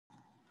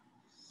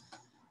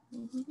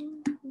I'm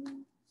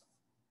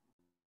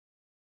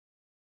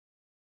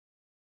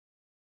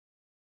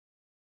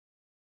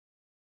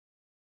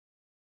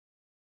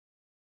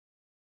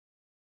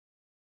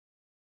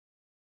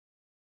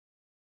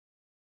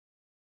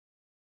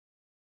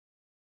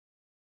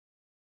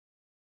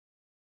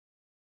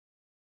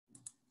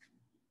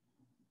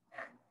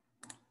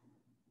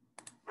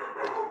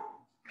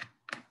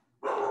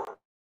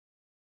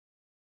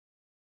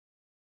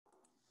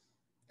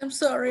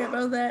sorry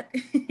about that.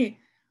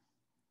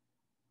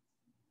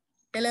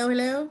 Hello,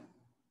 hello.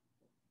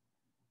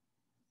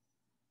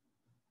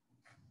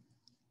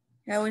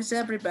 How is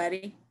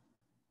everybody?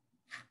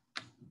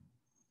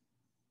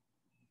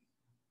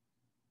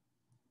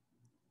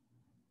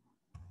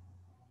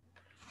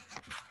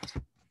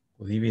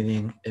 Good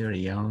evening,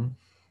 everyone.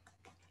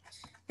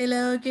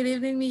 Hello, good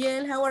evening,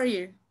 Miguel. How are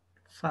you?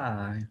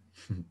 Fine.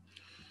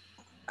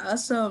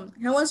 Awesome.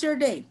 How was your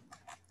day?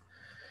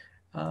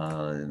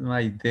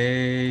 My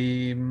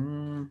day,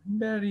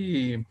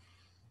 very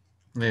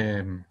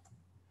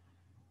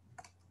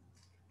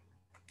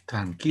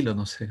tranquilo,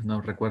 no sé,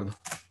 no recuerdo.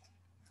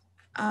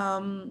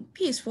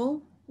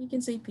 Peaceful. You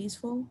can say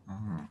peaceful.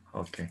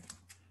 Okay.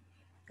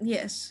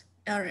 Yes.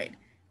 All right.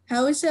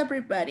 How is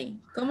everybody?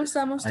 ¿Cómo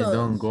estamos todos? I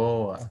don't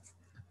go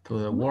to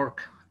the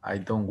work. I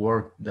don't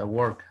work the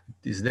work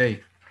this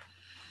day.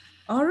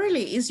 Oh,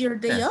 really? Is your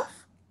day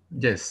off?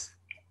 Yes.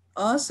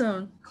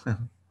 Awesome.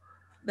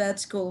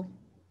 That's cool.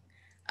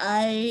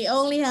 I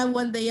only have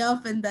one day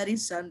off, and that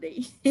is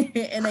Sunday.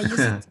 And I use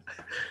it.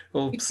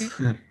 Oops.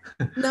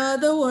 No,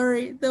 don't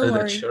worry. Don't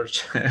worry.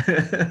 Church.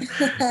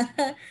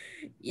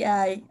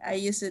 Yeah, I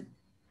use it.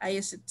 I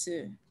use it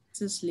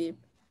to sleep.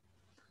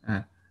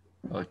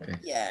 Okay.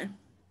 Yeah.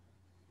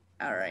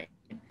 All right.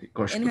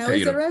 Coach And potato. how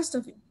is the rest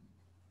of you?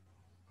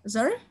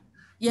 Sorry?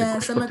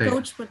 Yes, I'm potato. a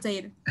couch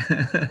potato.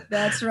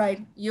 That's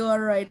right. You are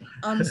right.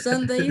 On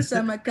Sundays,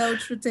 I'm a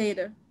couch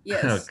potato.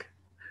 Yes.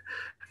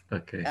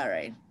 Okay. All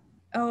right.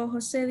 Oh,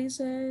 José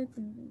dice...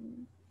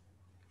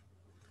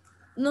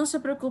 No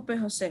se preocupe,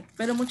 José,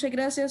 pero muchas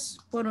gracias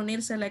por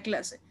unirse a la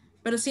clase.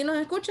 ¿Pero sí nos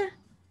escucha?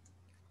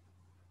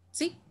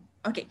 ¿Sí?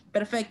 Ok,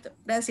 perfecto.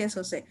 Gracias,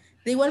 José.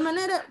 De igual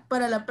manera,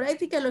 para la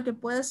práctica lo que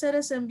puede hacer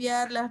es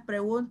enviar las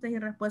preguntas y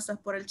respuestas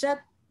por el chat.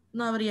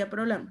 No habría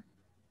problema.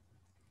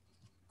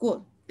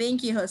 Cool.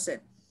 Thank you,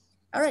 José.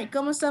 All right,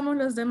 ¿cómo estamos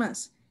los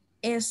demás?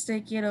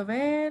 Quiero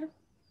ver.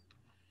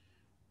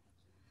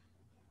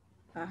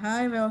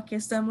 Ajá, y veo que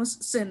estamos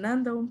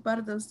cenando un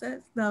par de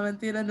ustedes. No,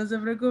 mentira, no se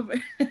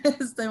preocupe.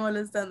 Estoy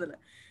molestándola.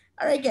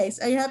 All right, guys,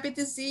 I'm happy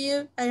to see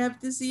you. I'm happy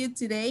to see you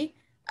today.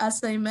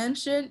 As I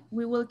mentioned,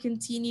 we will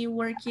continue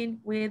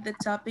working with the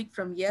topic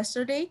from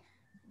yesterday,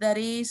 that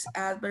is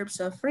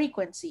adverbs of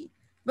frequency.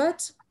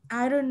 But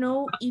I don't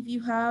know if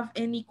you have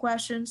any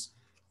questions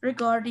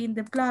regarding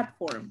the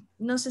platform.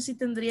 No sé si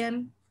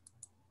tendrían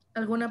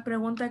alguna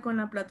pregunta con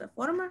la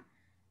plataforma.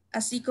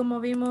 Así como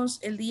vimos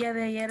el día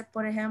de ayer,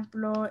 por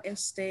ejemplo,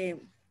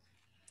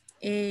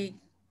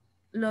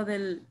 lo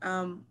del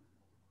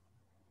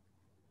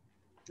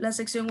la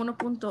sección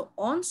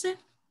 1.11.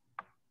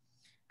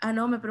 Ah,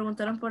 no, me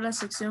preguntaron por la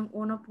sección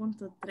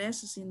 1.13,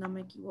 si no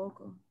me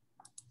equivoco.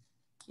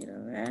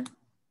 Quiero ver.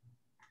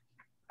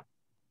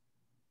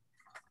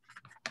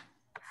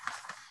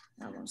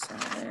 Vamos a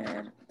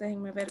ver,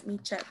 déjenme ver mi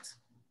chat.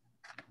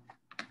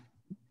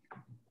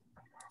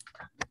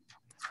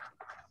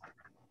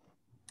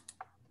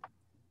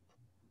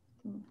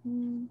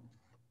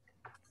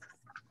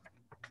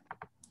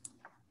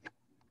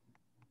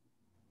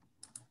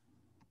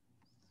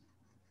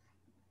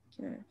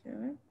 Quiero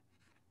ver.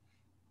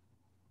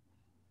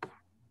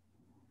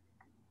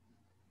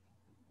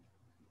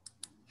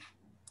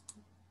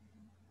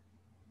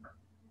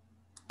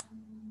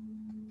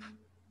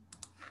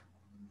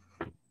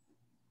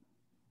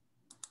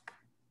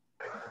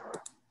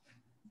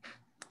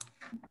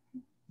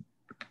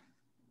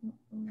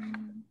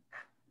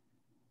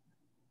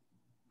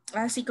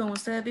 Así como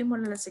ustedes vimos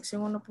en la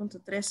sección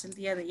 1.3 el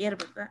día de ayer,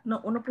 ¿verdad?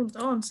 No,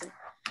 1.11.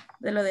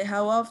 De lo de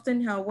how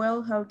often, how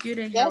well, how good,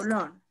 and how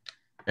long.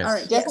 Yes. All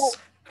right, yes.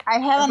 I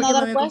have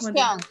another question.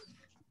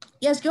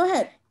 Yes, go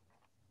ahead.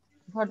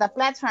 For the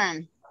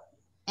platform.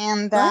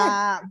 And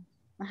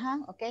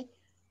okay.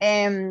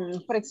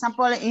 For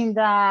example, in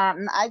the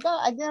I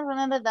didn't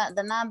remember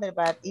the number,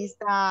 but it's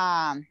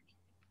the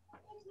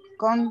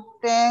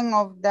content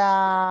of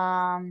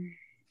the,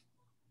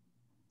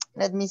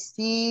 let me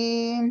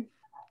see.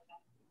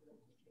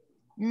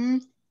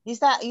 It's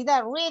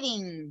the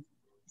reading.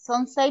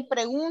 Son 6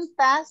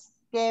 preguntas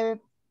que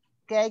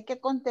hay que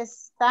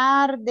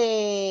contestar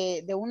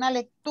de una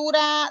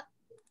lectura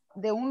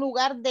de un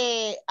lugar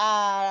de,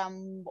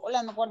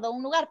 hola, no acuerdo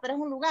un lugar, pero es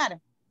un lugar.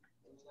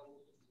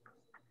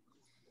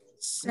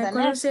 ¿Se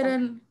acuerdan si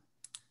eran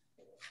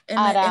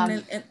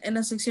en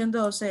la sección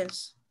 2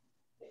 es?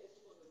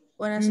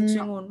 ¿O en la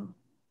sección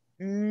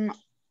 1?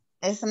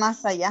 Es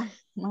más allá,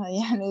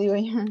 le digo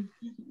yo.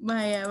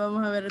 Vaya,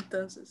 vamos a ver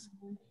entonces.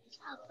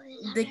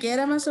 ¿De qué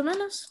era más o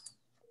menos?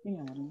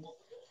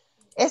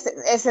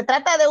 Se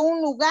trata de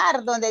un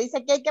lugar donde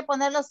dice que hay que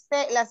poner las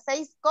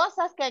 6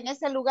 cosas que en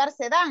ese lugar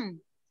se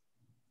dan.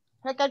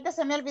 Creo que ahorita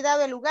se me ha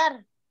olvidado el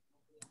lugar.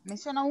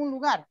 Menciona un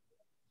lugar.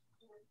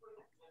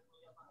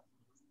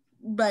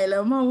 Vale, la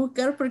vamos a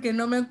buscar porque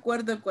no me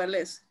acuerdo cuál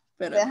es.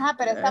 Ajá,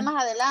 pero está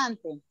más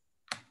adelante.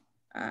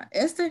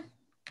 ¿Este?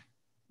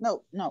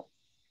 No.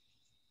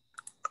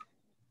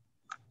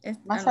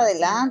 Más no,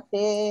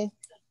 adelante.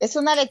 Es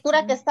una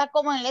lectura que está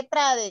como en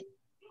letra de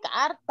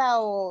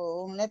carta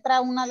o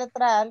una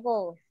letra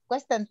algo.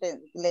 Cuesta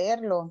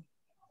leerlo.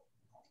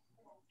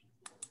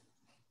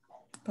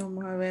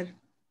 Vamos a ver,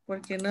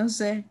 porque no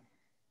sé.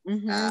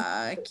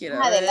 Quiero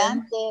Más ver.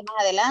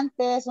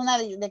 adelante. Es una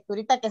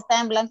lecturita que está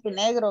en blanco y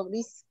negro,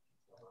 gris.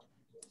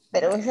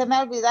 Pero se me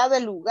ha olvidado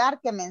el lugar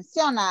que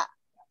menciona.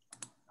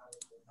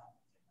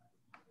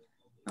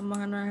 Vamos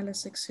a irnos a la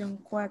sección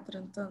 4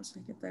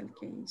 entonces. ¿Qué tal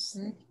que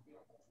hice?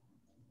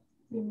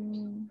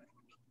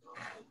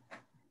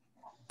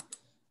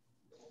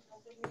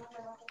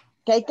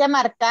 Que hay que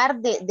marcar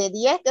de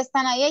 10 que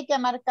están ahí, hay que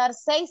marcar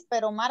 6,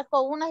 pero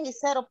marco unas y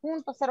 0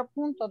 puntos,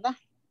 ¿da?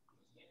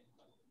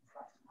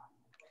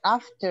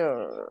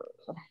 After.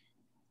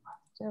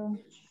 Vamos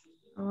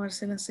a ver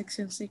si en la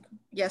sección 5.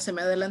 Ya se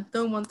me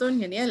adelantó un montón,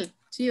 genial.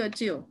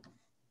 Chivo.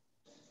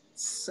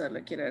 Solo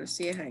quiero ver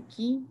si es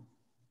aquí.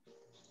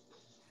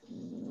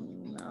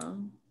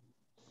 No.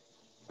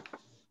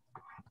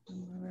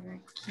 Vamos a ver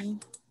aquí.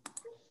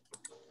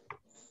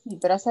 Sí,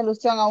 pero hace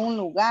alusión a un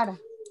lugar.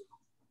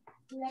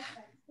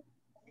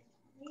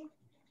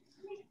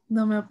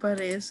 No me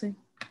aparece.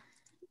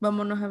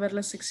 Vámonos a ver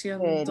la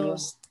sección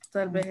 2.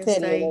 Tal vez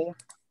está ahí.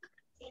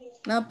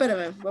 No,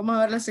 espérame. Vamos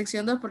a ver la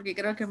sección 2 porque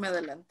creo que me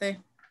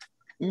adelanté.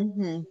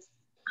 Vamos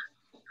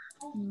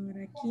a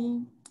ver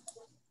aquí.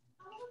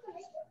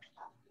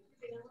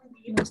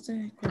 No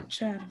estoy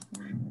escuchando.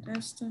 Vamos a ver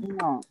esto.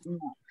 No.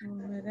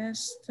 Vamos a ver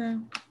esta.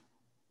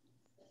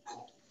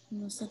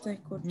 No se te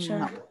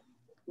escucha.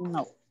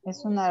 No.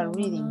 Es una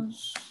reading.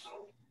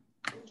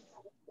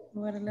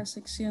 Voy a ver la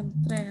sección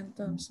 3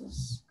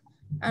 entonces.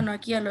 No,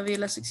 aquí ya lo vi.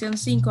 La sección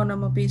 5 no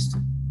hemos visto.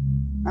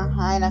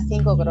 Ajá, en la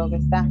 5 creo que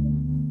está.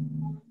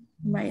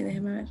 Vaya,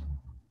 déjeme ver.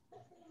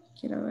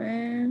 Quiero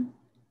ver.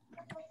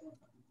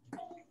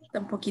 Está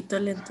un poquito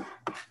lento.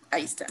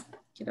 Ahí está.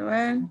 Quiero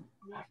ver.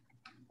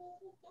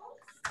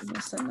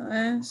 Esta no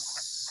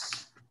es.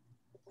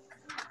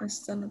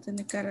 Esta no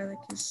tiene cara de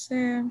que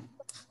sea.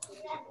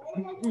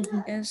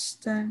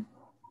 Esta.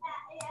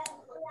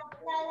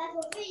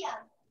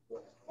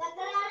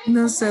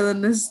 No sé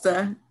dónde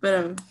está.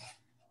 Espérame.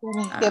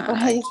 Que por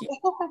ahí Aquí.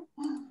 está.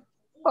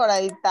 Por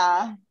ahí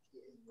está.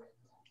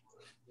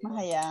 Más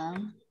allá.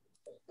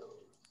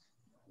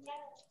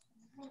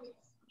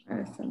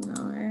 Esta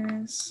no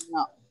es.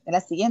 No, es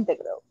la siguiente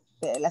creo.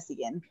 Es la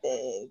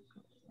siguiente.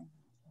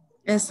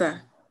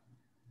 Esta.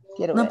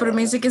 Quiero No, ver. pero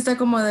me dice que está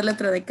como de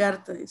letra de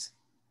carta, dice.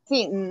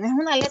 Sí, es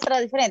una letra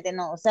diferente,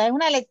 ¿no? O sea, es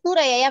una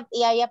lectura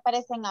y ahí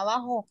aparecen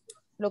abajo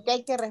lo que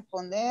hay que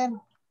responder.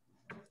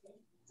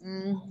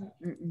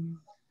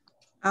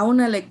 A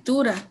una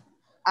lectura.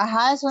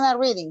 Ajá, es una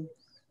reading.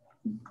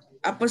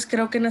 Pues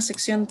creo que en la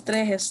sección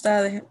 3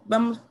 está.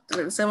 Vamos,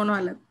 regresémonos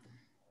a la.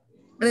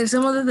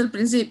 Regresemos desde el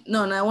principio.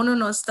 No, la 1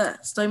 no está.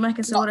 Estoy más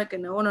que segura que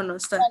la 1 no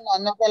está.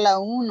 No es de la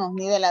 1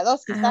 ni de la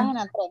 2, quizás en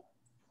la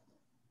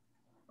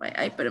 3.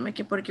 Ay, espérame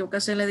que por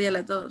equivocación le di a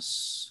la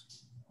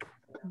 2.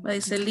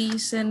 Dice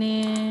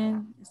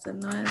listening. Esta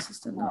no es.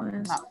 Esta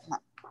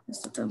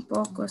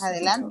tampoco. Más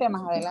adelante,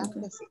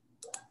 sí.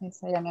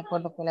 Esa ya me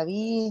acuerdo que la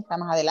vi. Está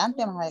más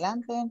adelante.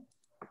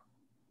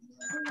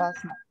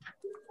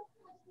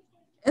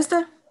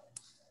 ¿Esta?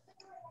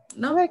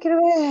 ¿No? A ver, quiero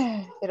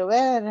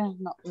ver.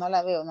 No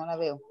la veo. No.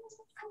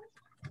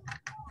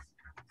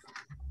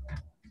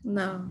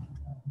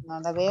 No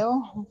la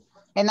veo.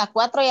 En la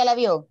 4 ya la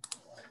vio.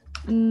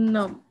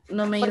 No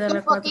me he ido a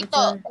la 4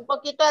 todavía. Un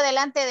poquito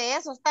adelante de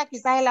eso está,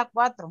 quizás en la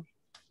 4.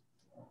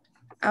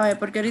 A ver,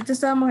 porque ahorita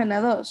estábamos en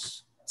la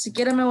 2. Si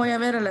quiere me voy a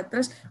ver a la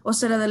 3. O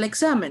será del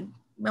examen.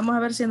 Vamos a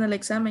ver si en el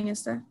examen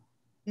está.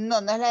 No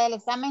es la del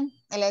examen.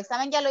 El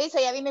examen ya lo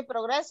hice, ya vi mi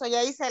progreso,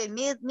 ya hice el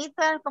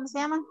midterm, ¿cómo se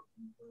llama?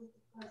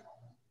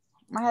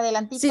 Más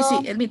adelantito. Sí,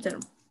 el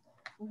midterm.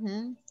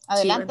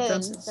 Adelante Chivo,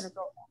 del midterm.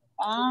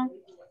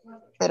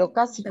 Pero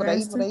casi por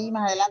ahí,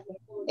 más adelante.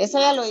 Eso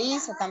ya lo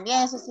hice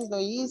también, eso sí lo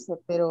hice,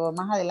 pero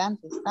más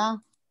adelante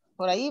está.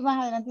 Por ahí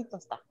más adelantito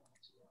está.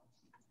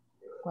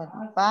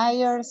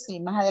 Qualifiers y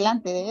más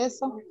adelante de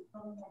eso.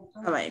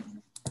 Vaya.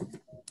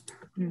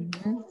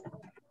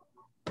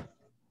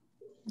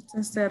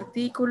 Este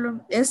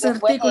artículo.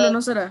 Artículo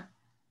no será.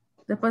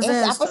 Después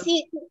de esto. Pues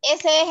sí,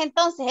 ese es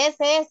entonces,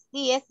 ese.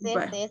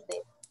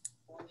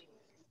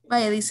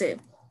 Vaya, dice,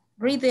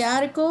 read the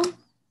article.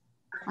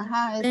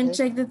 Ajá, Then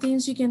check the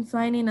things you can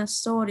find in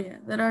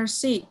Astoria. There are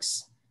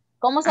 6.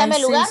 ¿Cómo se llama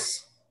el lugar?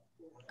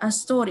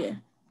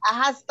 Astoria.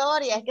 Ajá,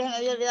 Astoria, es que me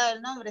había olvidado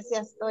el nombre, sí,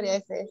 Astoria,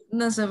 ese es.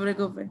 No se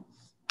preocupe.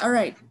 All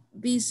right,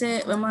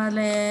 dice, vamos a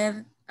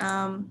leer,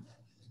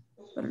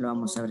 pero lo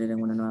vamos a abrir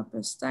en una nueva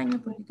pestaña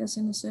porque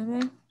casi no se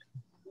ve.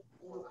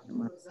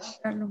 Vamos a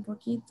acercarlo un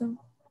poquito.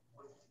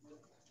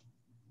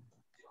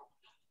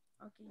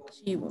 Ok,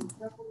 chivo.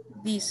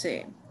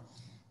 Dice,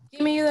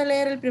 ¿quién me ayuda a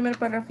leer el primer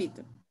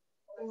parrafito?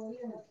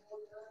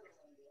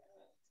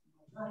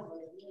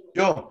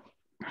 Yo.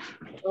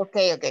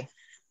 Okay, okay.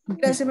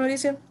 Gracias,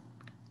 Mauricio.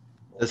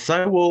 The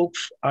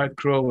sidewalks are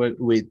crowded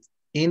with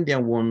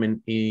Indian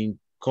women in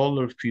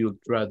colorful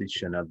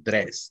traditional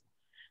dress.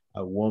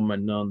 A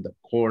woman on the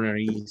corner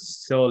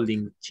is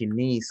selling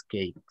Chinese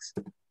cakes.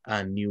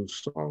 A new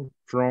song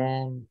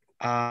from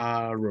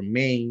a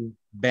Romanian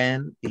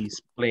band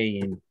is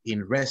playing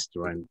in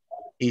restaurant.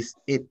 Is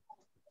it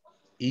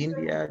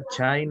India,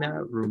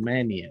 China,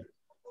 Romania?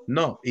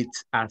 No,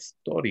 it's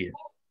Astoria,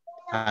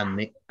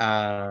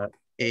 a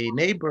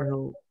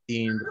neighborhood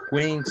in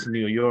Queens,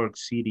 New York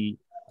City.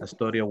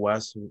 Astoria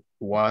was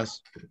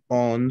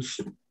once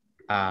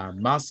a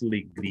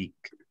mostly Greek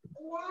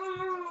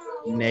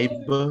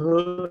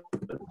neighborhood,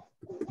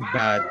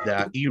 but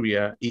the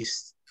area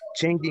is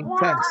changing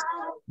fast.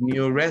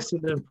 New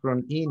residents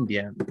from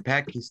India,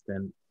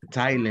 Pakistan,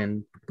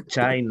 Thailand,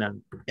 China,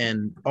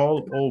 and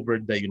all over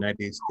the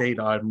United States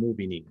are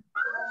moving in.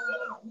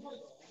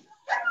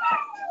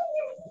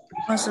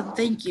 Awesome,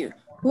 thank you.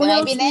 Who Can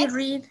I be helps me next?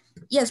 read?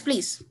 Yes,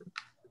 please.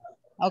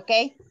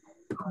 Okay.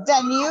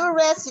 The new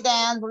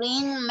resident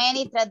bring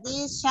many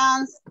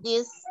traditions.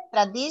 These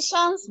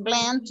traditions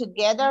blend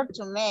together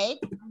to make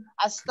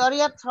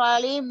Astoria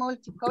truly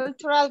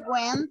multicultural.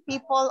 When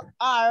people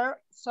are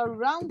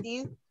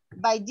surrounded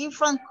by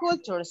different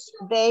cultures,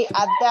 they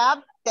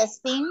adapt the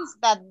things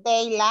that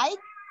they like,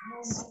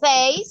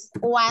 says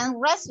one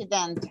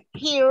resident.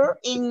 Here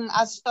in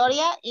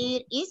Astoria,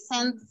 it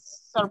isn't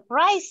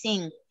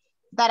surprising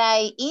that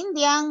an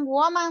Indian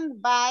woman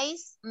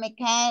buys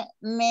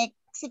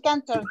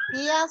Mexican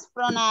tortillas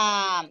from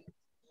a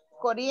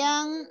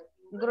Korean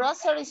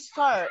grocery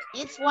store.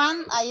 Each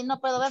one, ahí no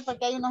puedo ver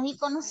porque hay unos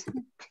iconos.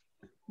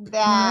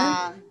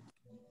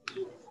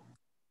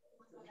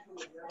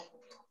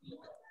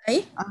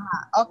 Ahí.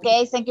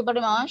 Okay, thank you very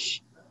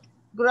much.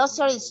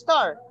 Grocery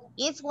store.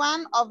 It's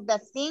one of the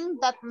things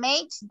that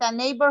makes the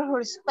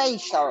neighborhood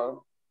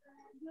special.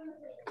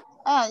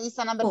 It's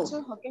a number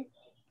 2, okay.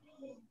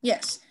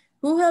 Yes.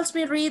 Who helps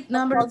me read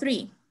number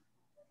 3?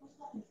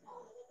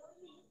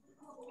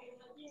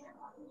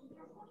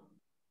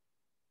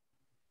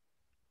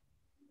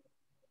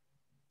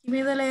 ¿Quién me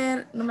ayuda a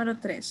leer número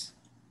 3?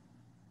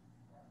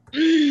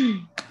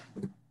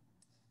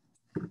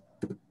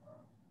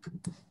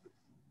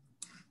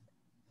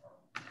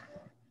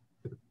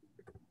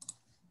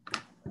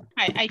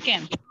 I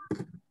can.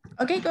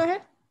 Okay, go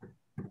ahead.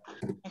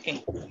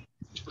 Okay.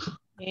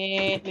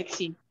 Let's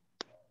see.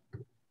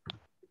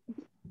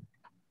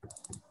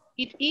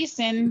 It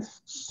isn't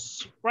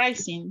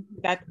surprising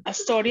that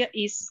Astoria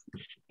is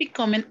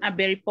becoming a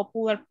very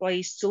popular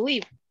place to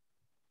live.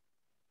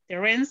 The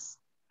rents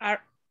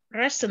are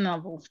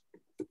reasonable.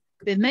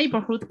 The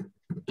neighborhood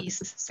is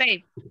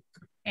safe,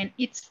 and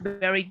it's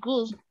very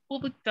good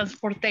public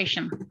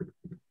transportation.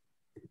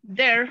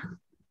 There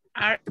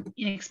are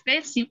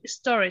inexpensive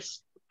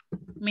stores,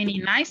 many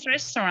nice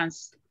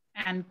restaurants,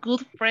 and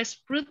good fresh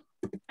fruit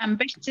and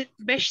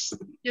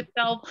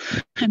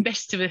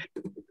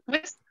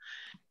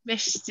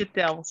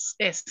vegetables,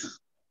 yes,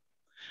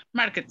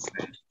 markets.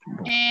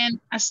 And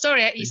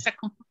Astoria is a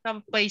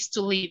comfortable place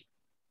to live.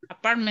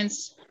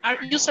 Apartments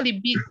are usually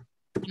big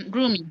and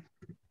roomy.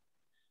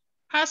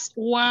 Has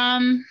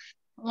one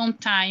long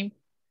time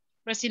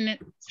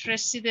resident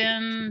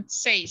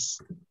says,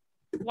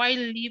 why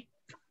live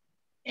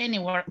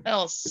anywhere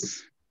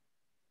else?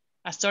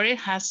 Astoria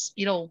has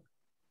it all.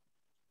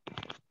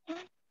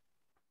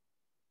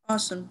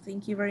 Awesome,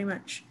 thank you very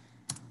much.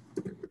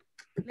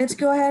 Let's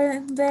go ahead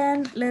and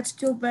then let's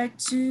go back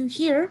to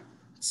here.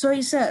 So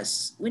it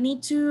says, we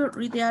need to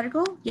read the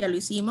article, ya lo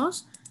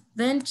hicimos.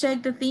 Then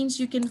check the things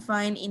you can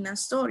find in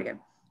Astoria.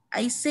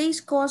 Hay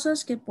 6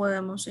 cosas que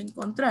podemos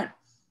encontrar.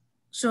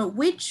 So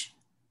which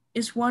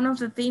is one of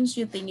the things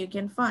you think you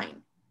can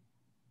find?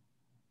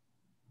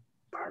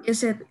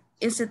 Is it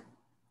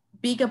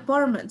big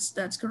apartments?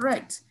 That's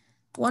correct.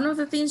 One of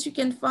the things you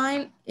can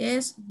find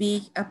is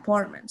big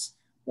apartments.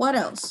 What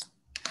else?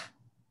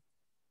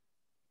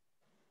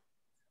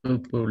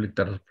 Good public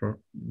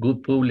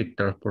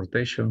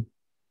transportation.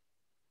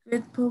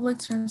 Good public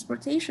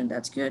transportation,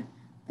 that's good.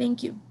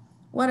 Thank you.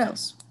 What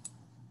else?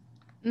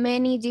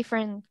 Many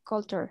different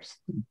cultures.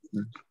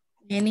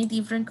 Many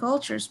different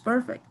cultures,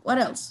 perfect. What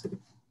else?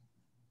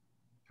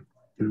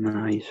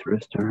 Nice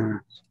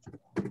restaurants.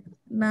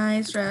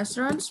 Nice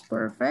restaurants,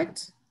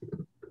 perfect.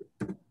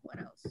 What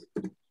else?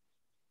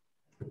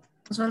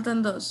 Nos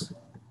faltan 2.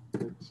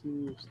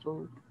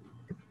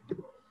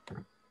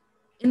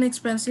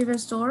 Inexpensive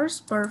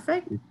stores,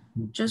 perfect.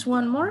 Just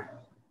one more.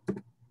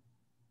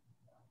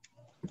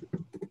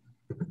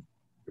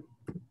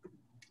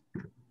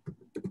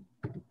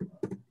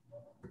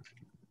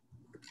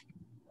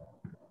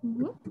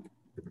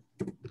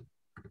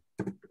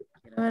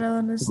 Quiero ver a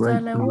dónde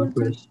está la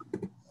última.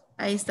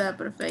 Ahí está,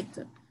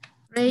 perfecto.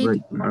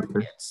 Great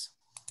markets.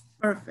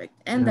 Perfect.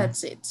 And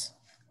that's it.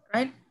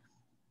 right?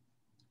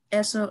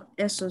 Eso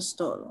es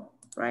todo,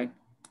 right?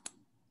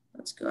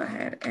 Let's go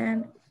ahead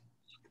and,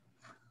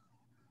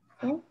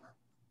 oh.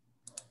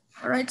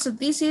 All right, so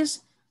this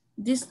is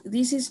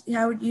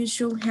how you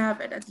should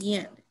have it at the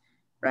end,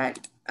 right?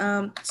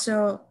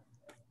 So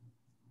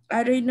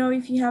I don't know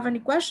if you have any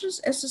questions.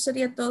 Eso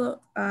sería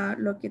todo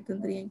lo que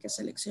tendrían que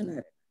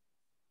seleccionar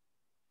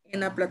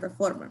en la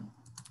plataforma.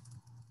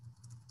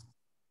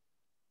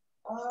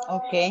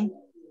 Ok.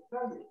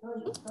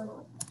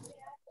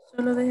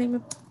 Solo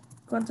déjenme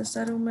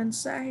contestar un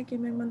mensaje que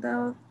me han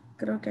mandado.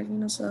 Creo que alguien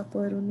no se va a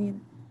poder unir.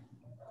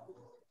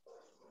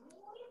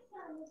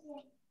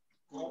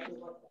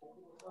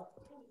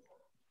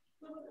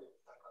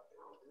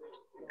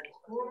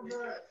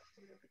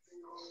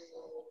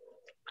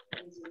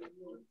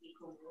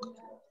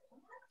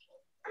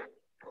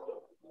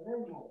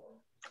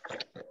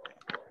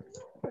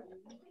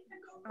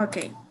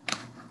 Okay,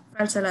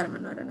 falsa alarma,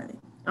 no era nadie.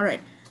 All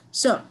right,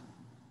 so,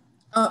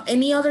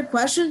 any other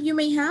questions you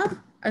may have?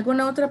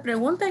 ¿Alguna otra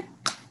pregunta?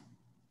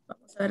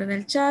 Vamos a ver en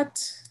el chat.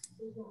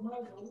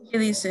 ¿Qué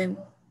dicen?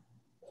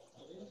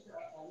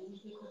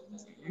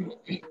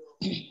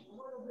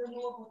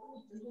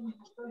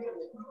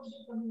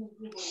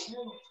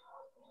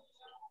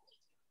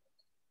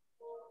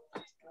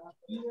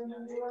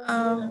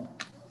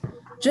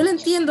 Yo lo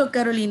entiendo,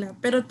 Carolina,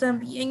 pero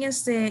también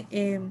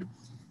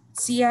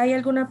si hay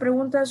alguna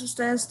pregunta,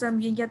 ustedes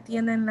también ya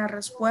tienen la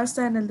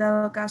respuesta en el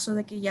dado caso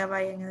de que ya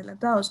vayan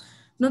adelantados.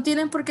 No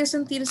tienen por qué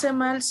sentirse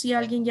mal si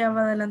alguien ya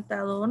va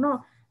adelantado o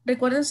no.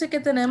 Recuérdense que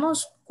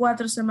tenemos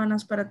 4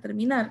 semanas para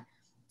terminar.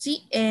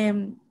 Sí,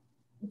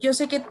 yo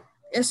sé que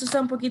esto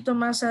está un poquito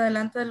más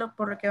adelante de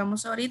por lo que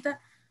vamos ahorita,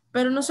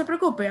 pero no se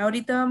preocupe,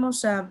 ahorita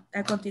vamos a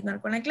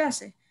continuar con la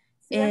clase.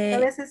 Sí, a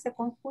veces se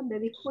confunde,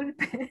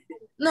 disculpe.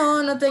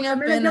 No, no tenga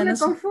pena. Yo me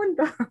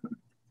confundo.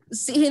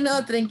 Sí,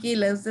 no,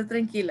 tranquila, usted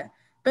tranquila.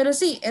 Pero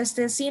sí,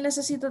 sí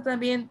necesito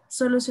también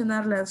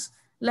solucionar las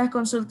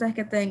consultas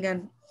que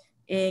tengan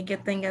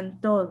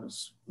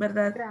todos,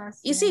 ¿verdad?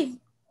 Gracias. Y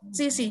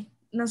sí,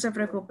 no se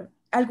preocupe.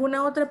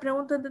 ¿Alguna otra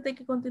pregunta antes de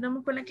que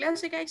continuemos con la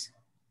clase, guys?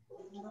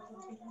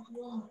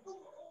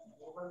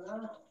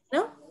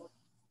 ¿No?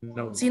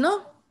 No. Si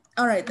no,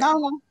 all right. Then.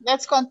 No,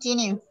 let's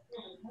continue.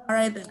 All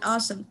right then,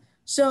 awesome.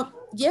 So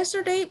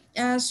yesterday,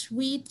 as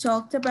we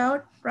talked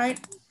about, right?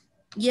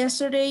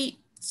 Yesterday,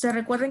 ¿se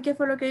recuerdan qué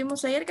fue lo que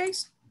vimos ayer,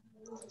 guys?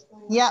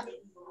 Yeah.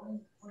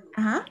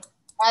 Ajá.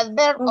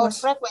 Adverb of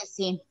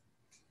frequency.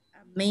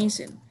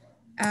 Amazing.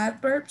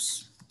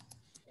 Adverbs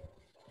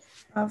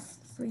of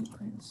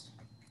frequency,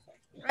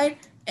 right?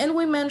 And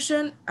we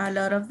mentioned a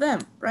lot of them,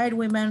 right?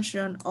 We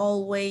mentioned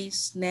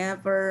always,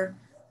 never,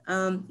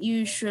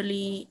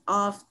 usually,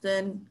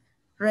 often,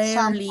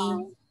 rarely,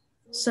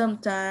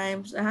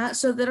 sometimes.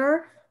 So there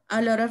are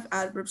a lot of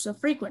adverbs of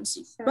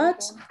frequency,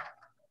 but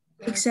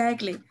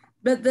exactly.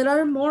 But there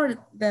are more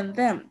than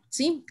them,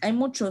 ¿sí? Hay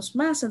muchos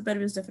más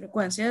adverbios de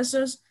frecuencia.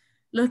 Esos,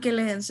 los que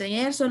les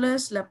enseñé, solo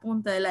es la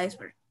punta del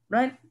iceberg,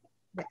 right?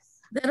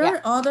 Yes. There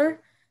are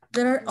other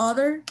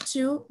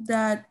two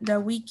that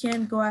we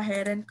can go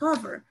ahead and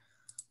cover.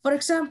 For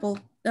example,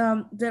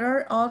 there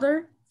are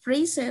other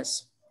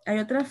phrases. Hay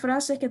otras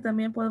frases que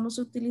también podemos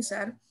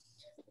utilizar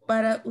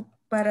para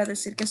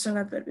decir que son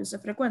adverbios de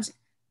frecuencia.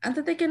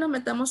 Antes de que nos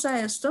metamos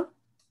a esto,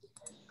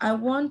 I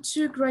want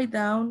to write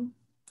down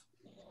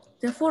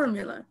the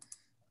formula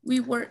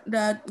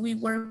that we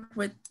worked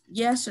with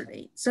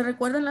yesterday. ¿Se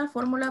recuerdan la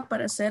fórmula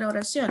para hacer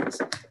oraciones?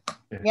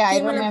 Yeah,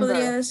 ¿Quién I me la remember.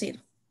 podría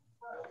decir?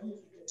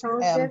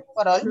 Subject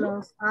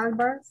plus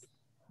adverbs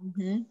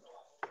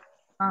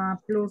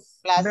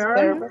plus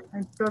verb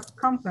and plus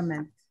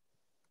complement.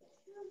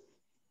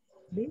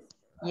 This?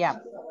 Yeah.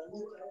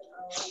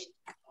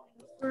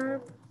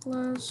 Verb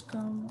plus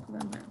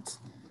complement,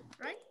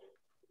 right?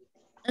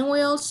 And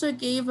we also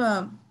gave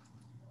an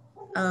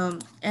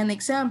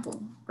example,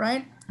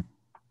 right?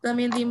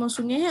 También dimos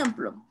un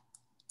ejemplo.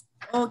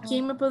 ¿O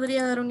quién me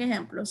podría dar un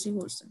ejemplo si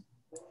gusta?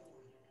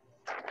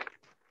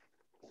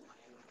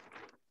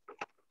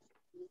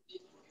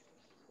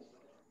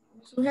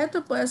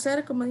 Sujeto puede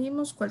ser, como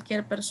dijimos,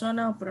 cualquier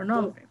persona o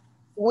pronombre.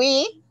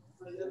 We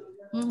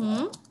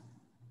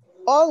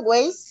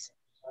always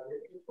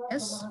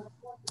Yes.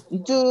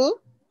 do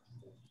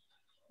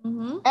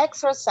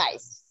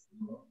exercise.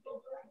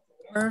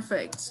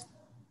 Perfect.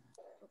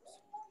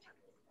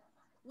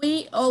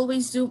 We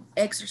always do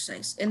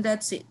exercise, and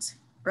that's it,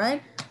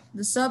 right?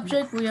 The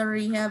subject, we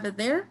already have it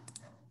there.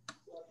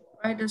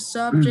 Right, the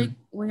subject,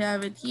 we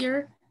have it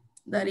here.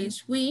 That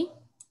is we.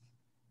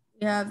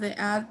 We have the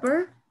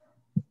adverb.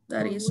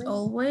 That is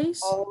always.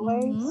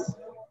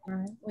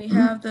 We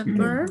have the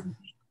verb.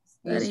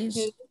 That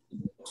is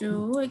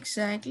do,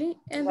 exactly.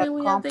 And then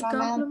we have the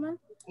complement.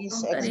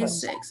 That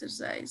is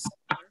exercise.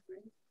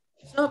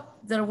 So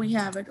there we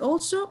have it.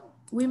 Also,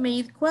 we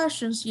made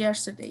questions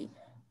yesterday.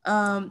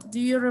 Do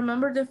you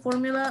remember the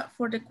formula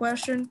for the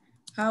question,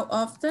 how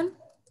often?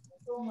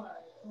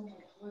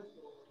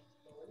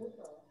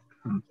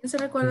 ¿Quién se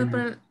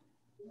recuerda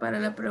para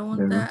la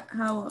pregunta,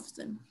 how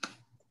often?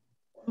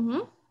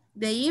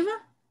 ¿De Eva?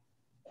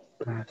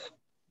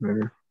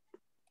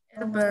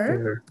 El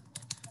verb.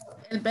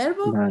 El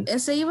verbo,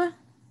 ese iba.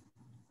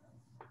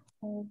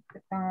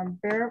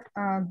 Verb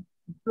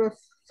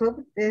plus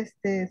subject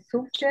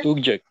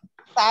Subject.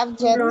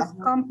 plus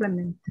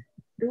complement.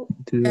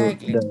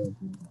 Exactly.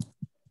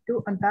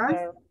 Do and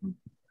does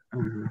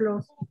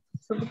plus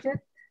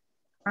subject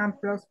and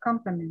plus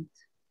complement.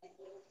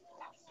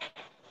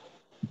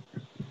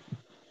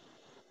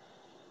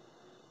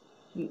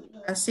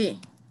 Así.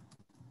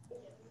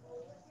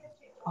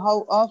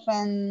 How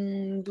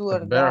often do El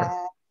verb. that?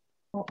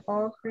 How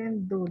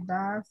often do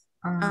does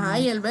Ajá,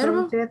 y el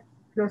verbo. subject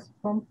plus Do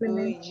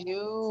complement.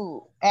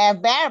 you?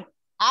 Verb.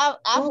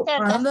 After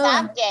the ¿Dónde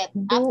va? subject.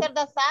 After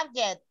the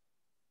subject.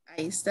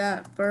 Ahí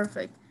está,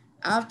 perfect.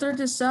 After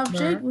the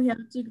subject, Verb. we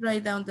have to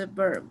write down the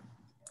verb,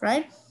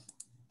 right?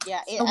 Yeah.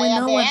 So we At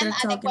know the what end, they're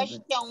at the talking about.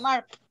 question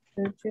mark.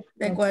 Subject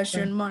The plus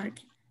question verb. mark.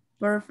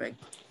 Perfect.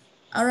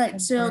 All right,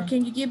 so Verb.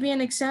 can you give me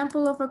an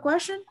example of a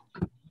question?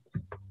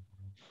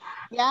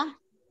 Yeah.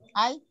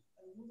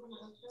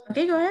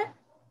 Okay, go ahead.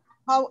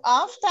 How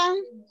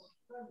often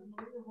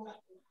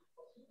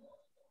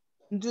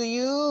do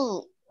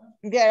you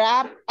get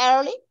up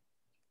early?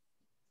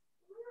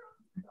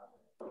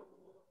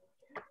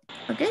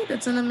 Okay,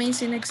 that's an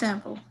amazing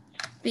example.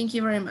 Thank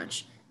you very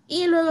much.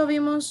 Y luego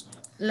vimos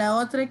la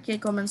otra que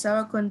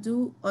comenzaba con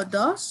do o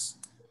does,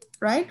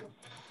 right?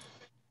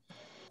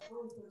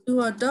 Do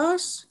o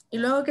does. Y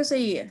luego, ¿qué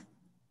seguía?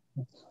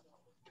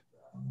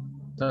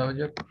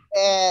 Subject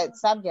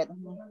Subject.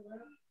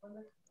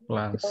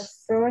 Plus plus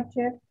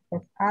subject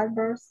plus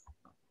adverbs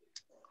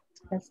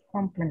plus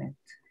complement.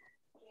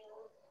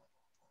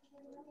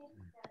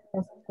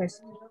 Plus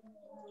question.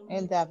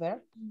 El the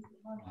verb.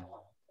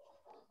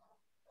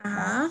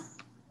 Ajá,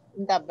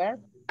 The verb.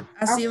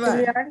 así va.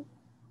 Auxiliary.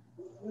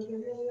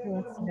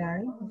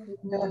 Auxiliary.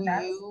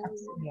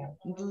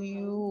 Do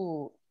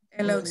you?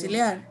 El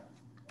auxiliar.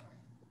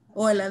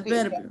 O el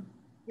adverbio.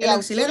 The El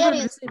auxiliar auxiliary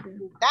del is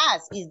principio.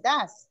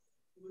 does.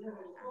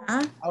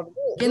 Ajá. Or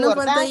 ¿Qué do nos or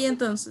falta does. ahí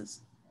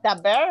entonces? The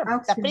verb. The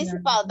Auxiliary.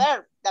 principal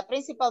verb. The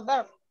principal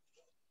verb.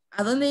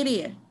 ¿A dónde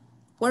iría?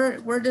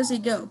 Where does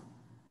it go?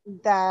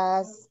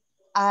 Does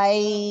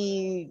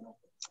I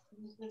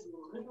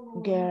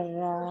get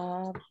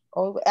up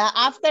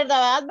after the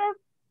adverb?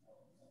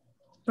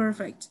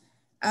 Perfect.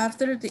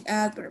 After the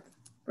adverb,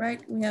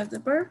 right? We have the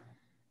verb,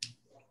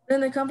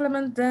 then the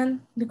complement,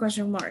 then the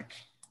question mark.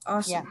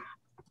 Awesome. Yeah.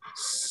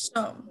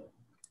 So,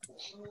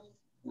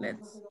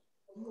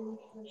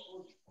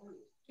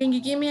 can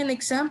you give me an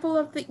example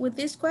of with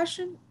this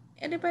question?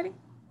 Anybody?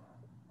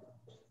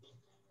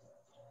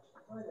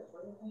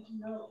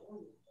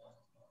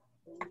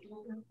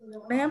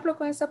 Un ejemplo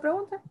con esta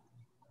pregunta.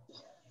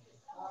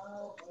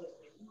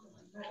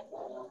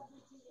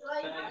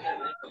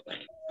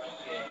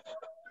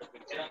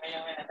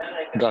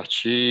 Does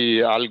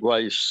she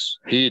always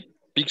eat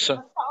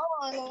pizza?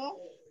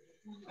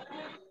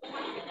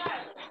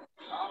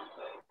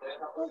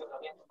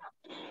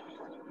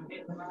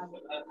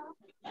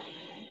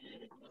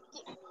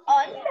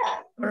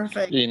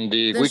 Perfect. In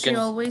the Does she weekend?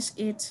 always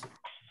eat?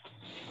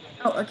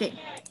 Oh, okay.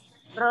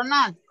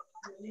 Ronan.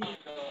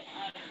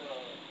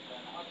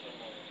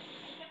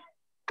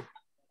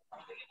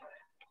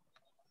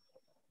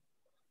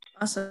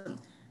 Awesome.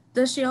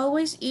 Does she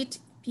always eat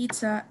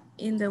pizza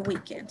in the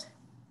weekend?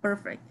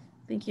 Perfect.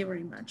 Thank you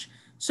very much.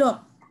 So,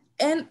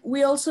 and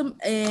we also,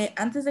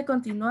 antes de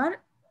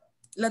continuar,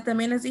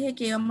 también les dije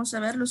que íbamos a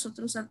ver los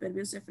otros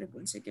adverbios de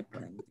frecuencia que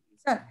pueden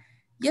utilizar.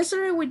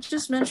 Yesterday we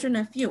just mentioned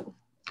a few.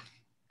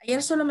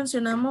 Ayer solo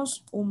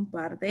mencionamos un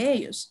par de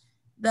ellos.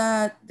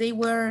 That they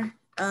were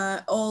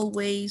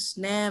always,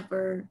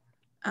 never,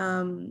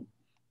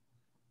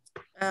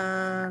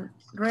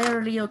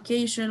 rarely,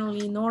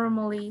 occasionally,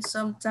 normally,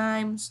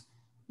 sometimes,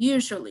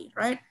 usually,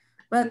 right?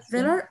 But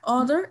there are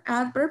other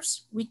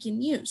adverbs we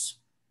can use.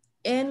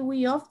 And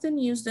we often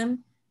use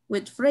them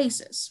with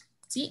phrases,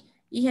 ¿sí?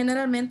 Y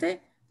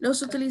generalmente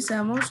los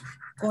utilizamos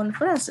con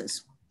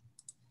frases.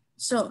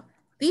 So,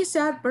 these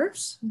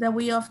adverbs that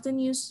we often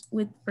use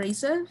with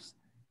phrases,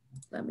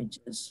 let me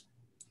just...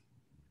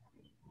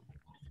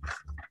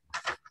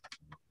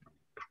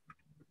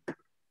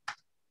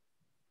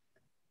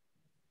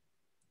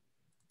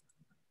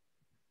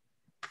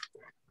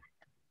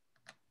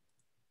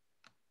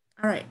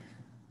 All right,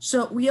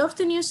 so we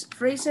often use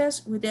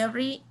phrases with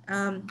every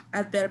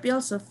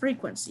adverbials of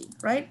frequency,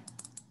 right?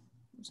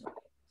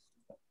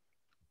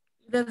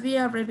 The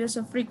adverbials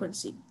of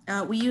frequency.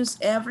 We use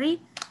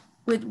every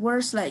with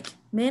words like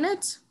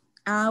minute,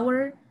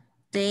 hour,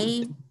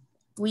 day,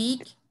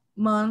 week,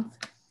 month,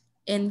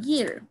 and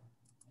year.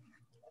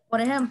 Por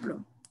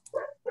ejemplo,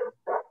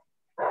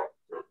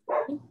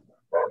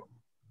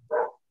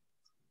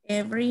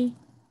 every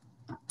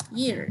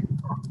year,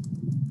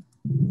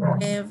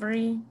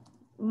 every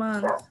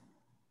month,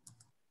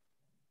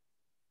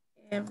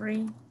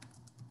 every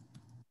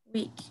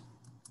week,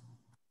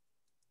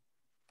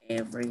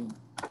 every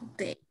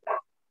day,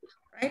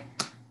 right?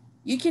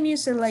 You can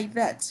use it like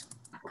that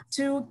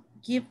to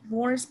give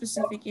more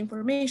specific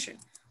information.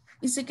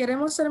 Y si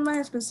queremos ser más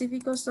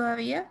específicos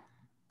todavía,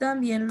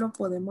 también lo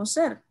podemos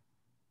ser,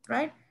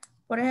 right?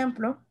 Por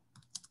ejemplo,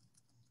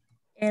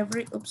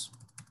 every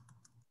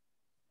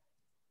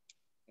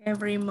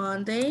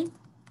Monday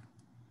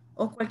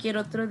o cualquier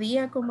otro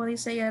día, como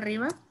dice ahí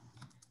arriba.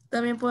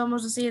 También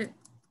podemos decir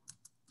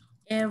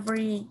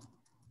every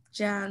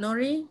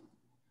January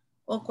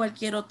o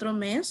cualquier otro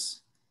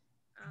mes.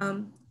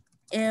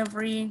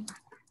 Every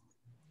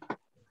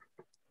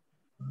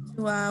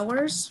 2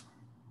 hours,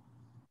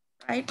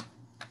 right?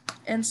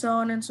 And so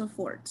on and so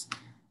forth,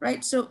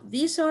 right? So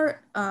these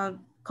are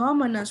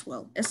common as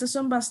well. Estas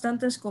son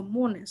bastantes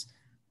comunes.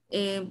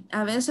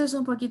 A veces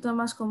un poquito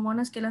más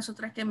comunes que las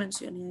otras que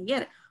mencioné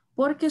ayer,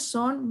 porque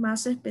son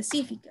más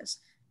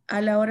específicas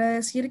a la hora de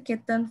decir qué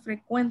tan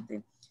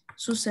frecuente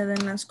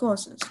suceden las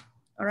cosas.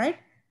 All right?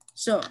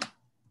 So,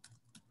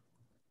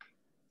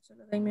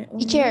 solo dame un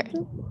Teacher,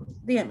 minuto.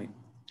 Dígame,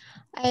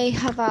 I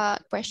have a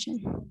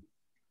question.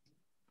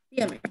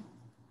 dígame.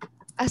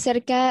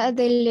 Acerca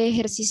del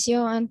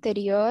ejercicio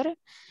anterior,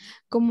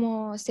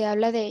 como se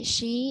habla de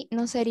she,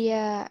 ¿no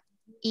sería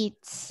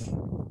it's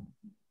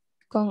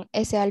con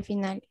S al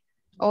final?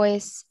 ¿O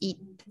es it?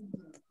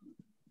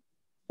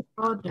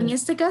 En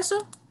este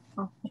caso,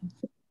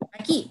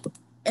 aquí,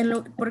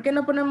 ¿por qué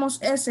no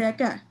ponemos S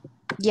acá?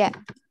 Yeah.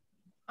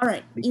 All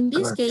right, in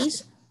this Because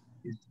case,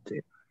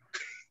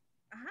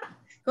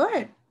 go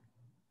ahead.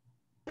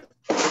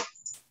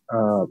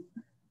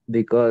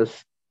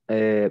 Because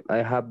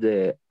I have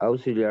the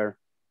auxiliar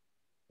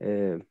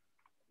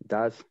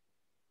does.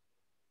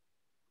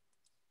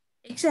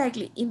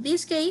 Exactly. In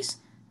this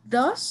case,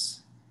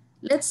 thus,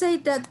 let's say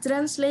that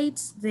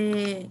translates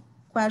the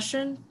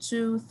question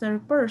to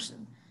third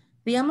person.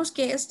 Digamos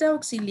que este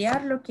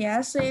auxiliar lo que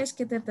hace es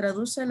que te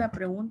traduce la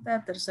pregunta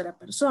a tercera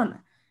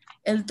persona.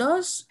 El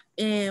dos,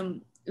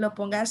 lo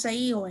pongas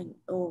ahí o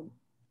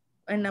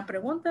en la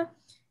pregunta,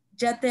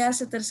 ya te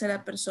hace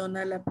tercera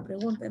persona la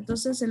pregunta.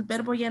 Entonces el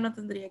verbo ya no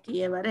tendría que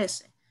llevar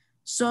ese.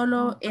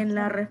 Solo en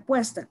la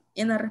respuesta.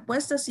 En la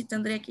respuesta sí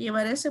tendría que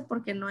llevar ese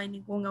porque no hay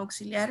ningún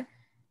auxiliar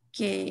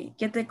que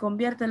te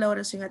convierte la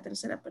oración a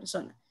tercera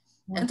persona.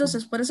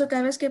 Entonces, por eso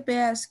cada vez que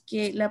veas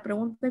que la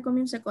pregunta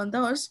comienza con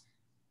dos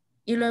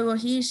y luego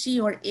he, she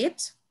or it,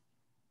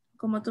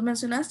 como tú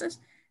mencionaste,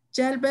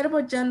 ya el verbo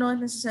ya no es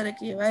necesario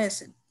que lleve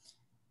ese.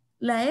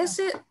 La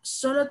S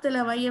solo te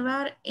la va a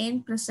llevar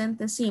en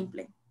presente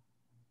simple.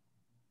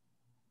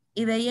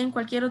 Y de ahí en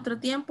cualquier otro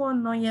tiempo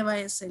no lleva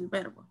ese el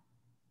verbo.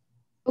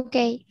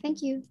 Okay, thank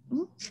you.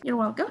 You're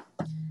welcome.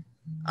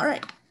 All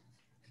right.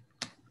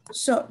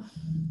 So,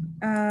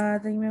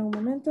 denme un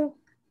momento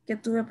que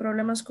tuve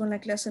problemas con la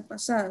clase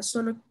pasada.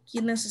 Solo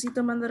que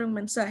necesito mandar un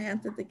mensaje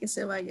antes de que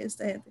se vaya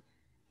esta gente.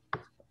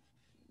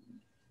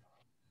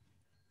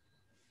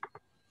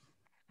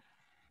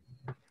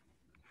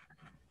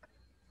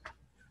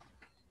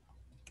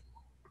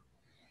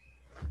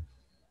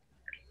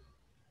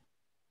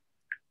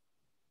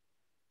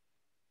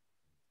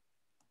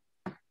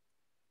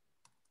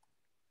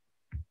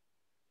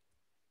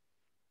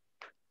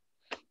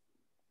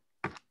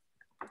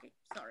 Okay,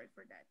 sorry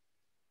for that.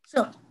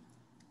 So,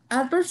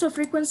 adverbs of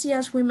frequency,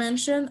 as we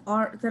mentioned,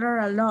 there are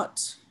a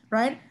lot,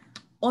 right?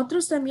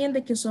 Otros también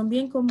de que son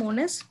bien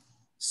comunes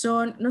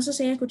son, no sé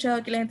si han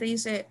escuchado que la gente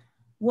dice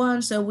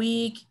once a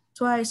week,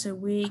 twice a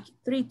week,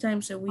 3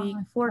 times a week,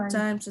 4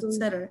 times,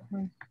 etc.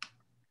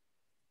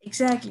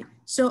 Exactly.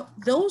 So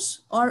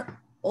those are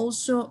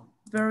also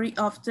very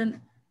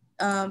often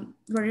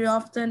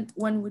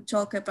when we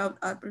talk about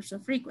adverbs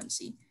of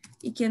frequency.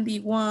 It can be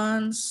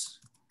once,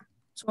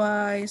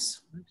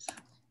 twice,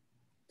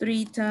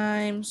 3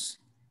 times,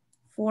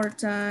 4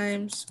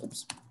 times,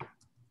 oops,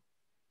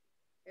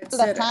 The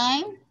etc.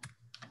 time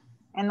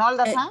and all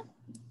the time.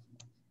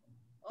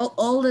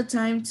 All the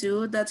time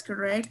too, that's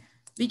correct.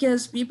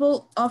 Because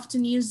people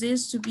often use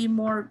this to be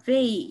more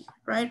vague,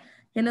 right?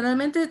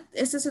 Generalmente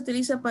este se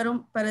utiliza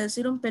para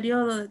decir un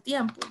periodo de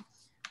tiempo,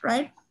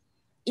 right?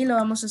 Y lo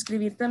vamos a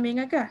escribir también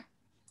acá.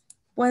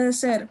 Puede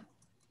ser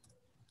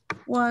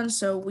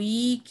once a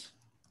week,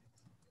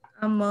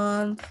 a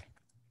month,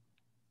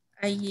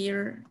 a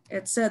year,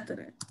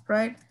 etc.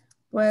 Right?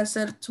 Puede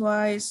ser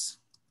twice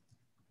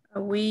a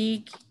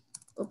week,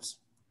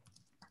 oops,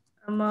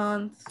 a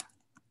month,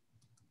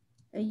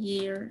 a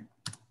year,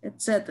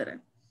 etc.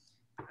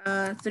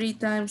 3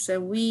 times a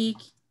week,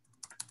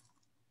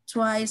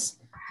 twice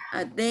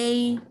a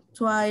day,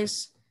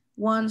 twice,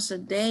 once a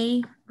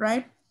day,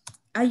 right?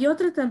 Hay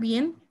otro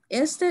también,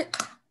 se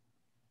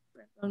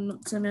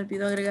me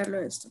olvidó agregarlo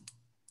a esto.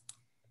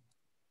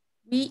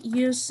 We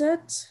use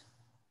it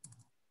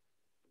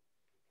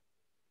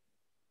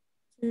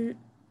to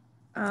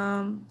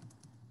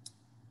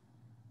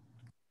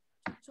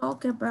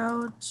talk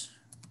about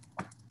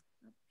a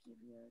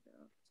period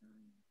of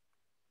time.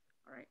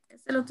 All right,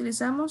 este lo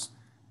utilizamos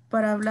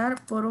para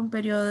hablar por un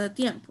periodo de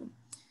tiempo.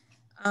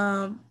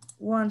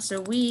 Once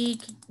a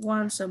week,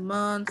 once a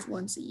month,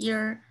 once a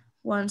year,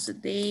 once a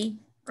day,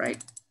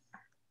 right?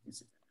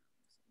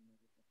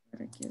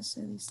 Para que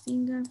se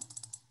distinga.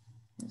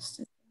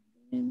 Este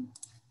también.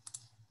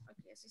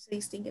 Okay, así se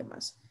distingue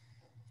más.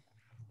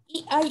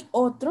 Y hay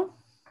otro,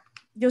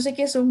 yo sé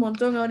que es un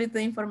montón ahorita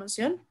de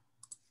información,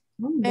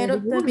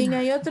 pero también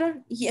hay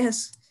otro,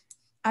 yes,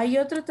 hay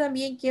otro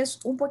también que es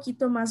un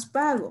poquito más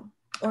vago,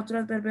 otro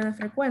adverbio de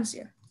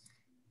frecuencia.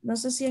 No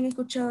sé si han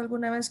escuchado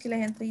alguna vez que la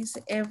gente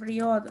dice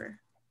every other,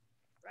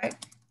 right?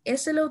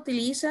 Ese lo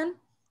utilizan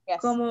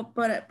como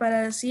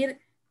para decir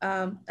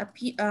a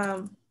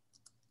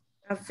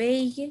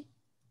vague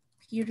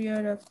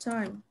period of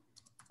time.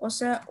 O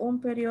sea, un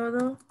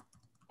periodo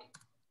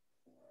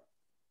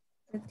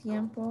de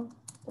tiempo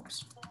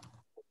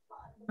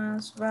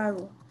más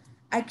vago.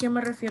 ¿A qué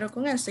me refiero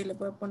con esto? Y le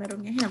puedo poner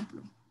un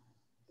ejemplo.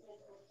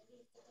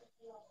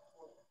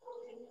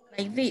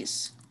 Like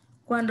this.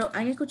 Cuando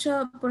han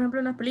escuchado, por ejemplo,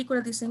 en las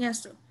películas dicen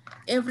esto.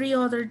 Every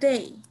other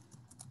day.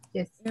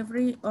 Yes.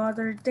 Every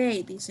other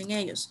day, dicen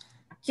ellos.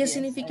 ¿Qué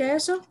significa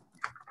eso?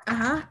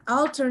 Ajá,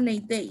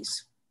 alternate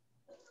days.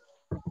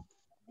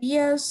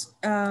 Días,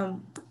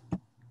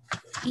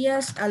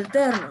 días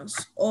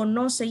alternos o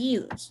no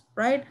seguidos,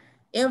 right?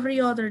 Every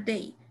other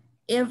day,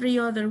 every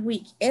other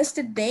week.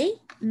 Este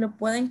day lo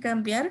pueden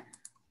cambiar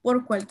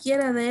por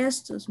cualquiera de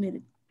estos,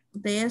 miren,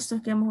 de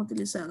estos que hemos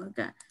utilizado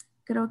acá.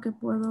 Creo que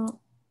puedo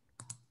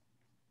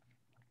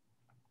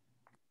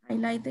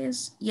highlight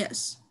this,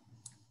 yes.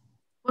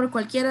 Por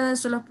cualquiera de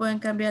estos los pueden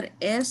cambiar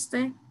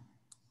esto,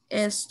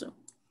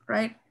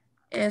 right?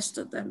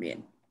 Esto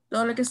también.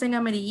 Todo lo que esté en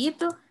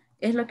amarillito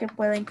es lo que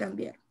pueden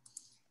cambiar.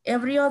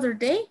 Every other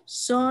day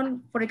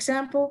son, por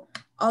ejemplo,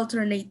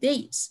 alternate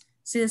dates.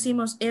 Si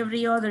decimos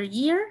every other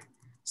year,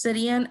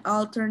 serían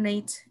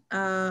alternate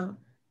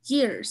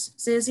years.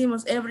 Si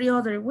decimos every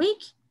other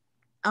week,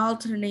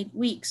 alternate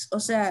weeks. O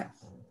sea,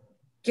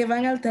 que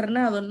van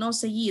alternados, no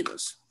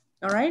seguidos.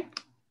 All right?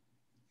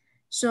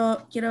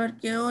 So, quiero ver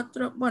qué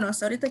otro. Bueno,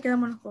 hasta ahorita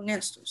quedamos con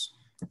estos.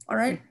 All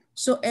right?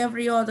 So,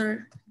 every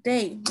other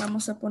day.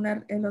 Vamos a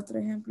poner el otro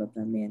ejemplo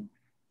también.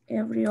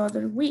 Every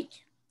other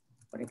week.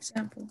 Por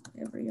ejemplo,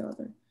 every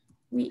other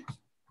week.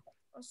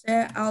 O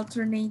sea,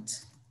 alternate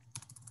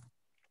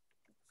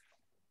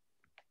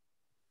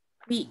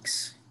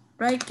weeks.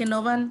 Right? Que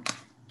no van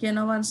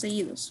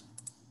seguidos.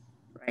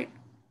 Right?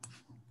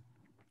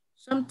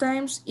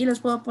 Sometimes, y les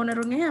puedo poner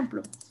un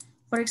ejemplo.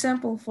 For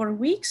example, for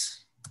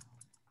weeks,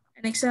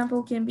 an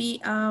example can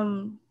be,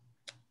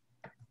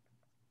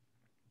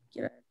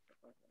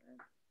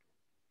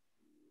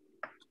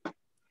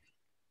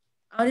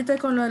 ahorita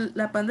con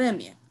la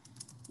pandemia,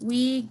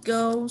 we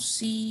go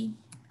see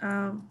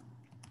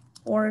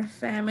our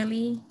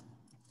family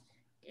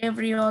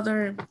every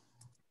other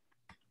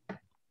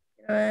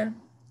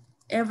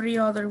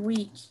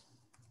week,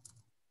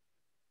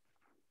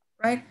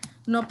 right?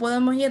 No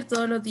podemos ir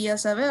todos los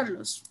días a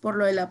verlos por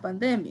lo de la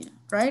pandemia,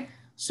 right?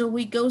 So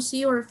we go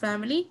see our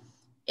family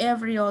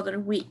every other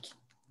week.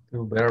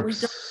 Two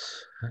verbs,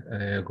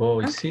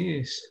 go y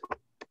see.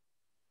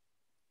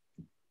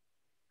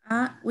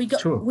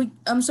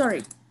 I'm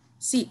sorry.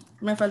 Sí,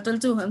 me faltó el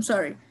to, I'm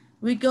sorry.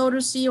 We go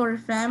to see our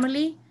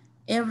family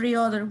every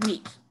other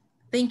week.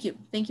 Thank you.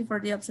 Thank you for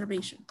the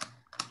observation.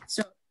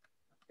 So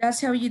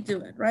that's how you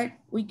do it, right?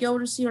 We go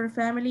to see our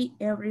family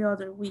every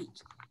other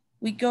week.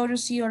 We go to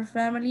see our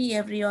family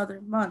every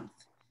other month,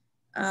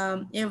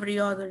 every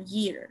other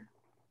year,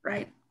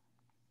 right?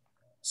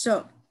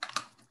 So,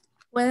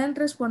 pueden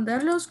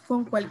responderlos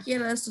con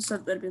cualquiera de estos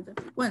adverbios de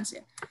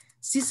frecuencia.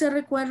 Si se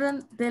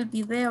recuerdan del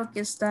video que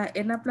está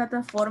en la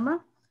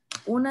plataforma,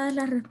 una de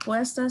las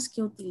respuestas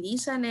que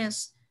utilizan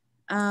es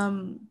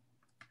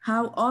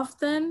how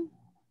often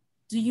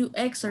do you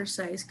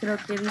exercise? Creo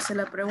que dice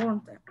la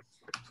pregunta.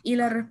 Y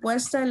la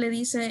respuesta le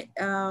dice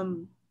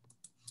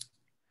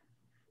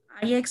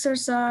I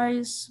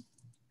exercise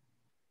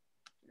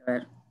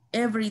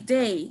every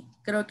day.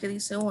 Creo que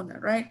dice una,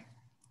 right?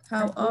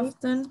 How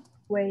often?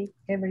 Weight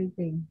every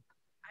day.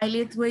 I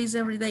lift weights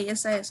every day.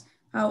 Esa es.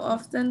 How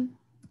often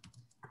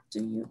do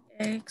you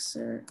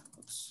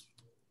exercise?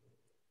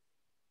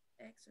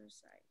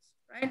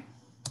 Right?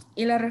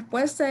 Y la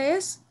respuesta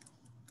es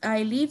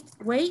I lift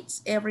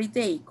weights every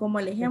day, como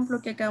el ejemplo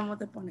que acabamos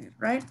de poner,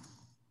 right?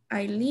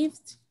 I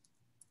lift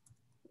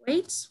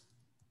weights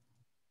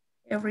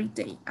every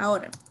day.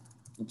 Ahora,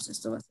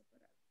 esto va a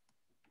separar.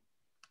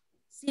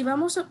 Si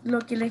vamos a lo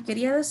que les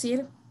quería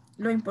decir,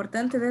 lo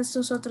importante de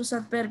estos otros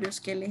adverbios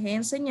que les he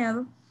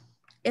enseñado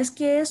es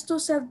que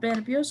estos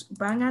adverbios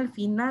van al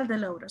final de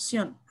la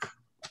oración.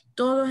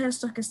 Todos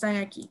estos que están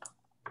aquí,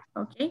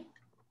 ¿ok?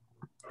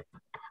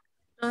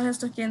 Todos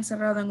estos que he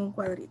encerrado en un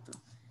cuadrito.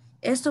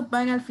 Estos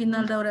van al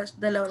final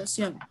de la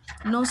oración.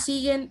 No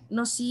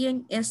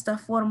siguen esta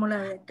fórmula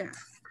de acá.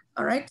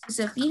 All right? Si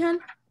se fijan,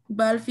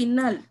 va al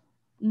final,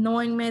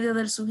 no en medio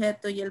del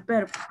sujeto y el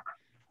verbo.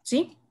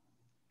 ¿Sí?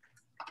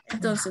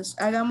 Entonces,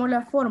 hagamos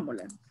la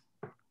fórmula.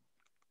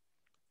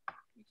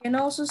 You can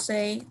also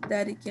say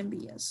that it can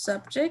be a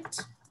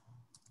subject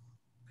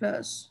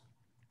plus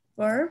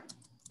verb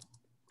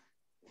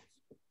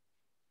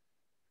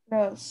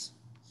plus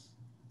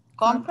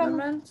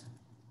complement.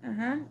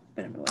 Ajá,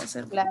 pero me voy a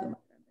hacer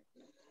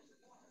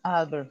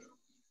Adverb.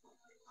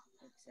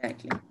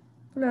 exactly.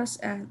 plus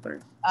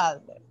adverb.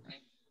 Adverb.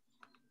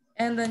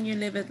 And then you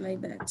leave it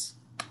like that.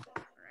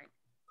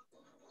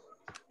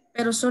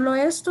 Pero solo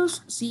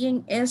estos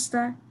siguen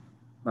esta.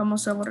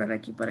 Vamos a borrar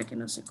aquí para que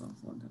no se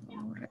confundan.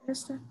 Vamos a borrar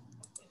esta.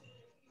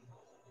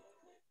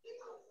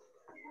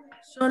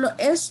 Solo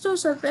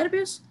estos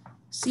adverbios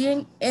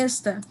siguen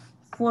esta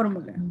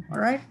fórmula. All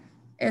right?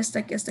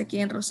 Esta que está aquí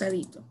en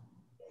rosadito.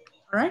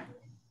 All right?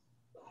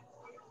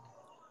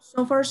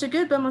 So far so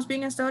good. ¿Vamos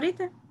bien hasta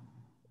ahorita?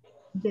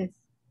 Yes.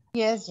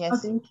 Yes,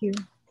 yes. Thank you.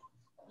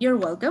 You're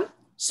welcome.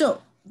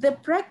 So, the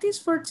practice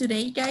for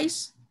today,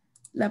 guys.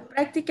 La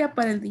práctica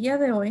para el día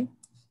de hoy.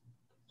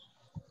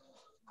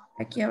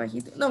 Aquí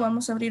abajito. No,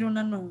 vamos a abrir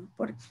una nueva.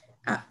 Porque,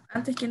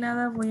 antes que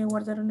nada voy a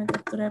guardar una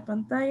captura de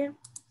pantalla.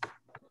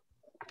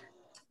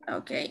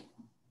 Ok.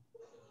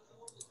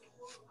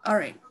 All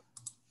right.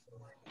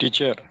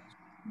 Teacher,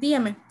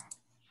 Dígame.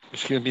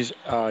 excuse me,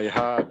 I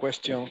have a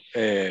question.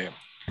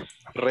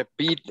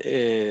 Repeat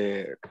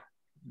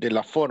de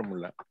la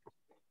fórmula.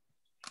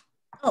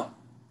 Oh,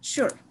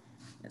 sure.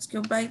 Let's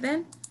go back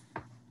then.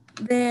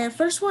 The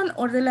first one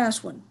or the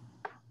last one?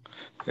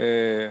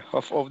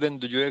 How often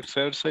do you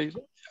exercise?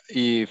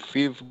 Y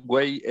fifth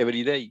way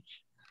every day.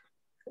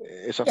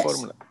 Esa Yes.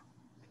 fórmula.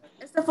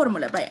 Esta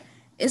fórmula, vaya.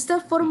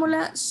 Esta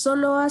fórmula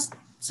solo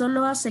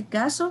hace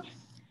caso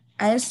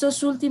a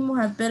estos últimos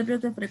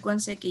adverbios de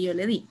frecuencia que yo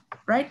le di,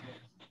 right?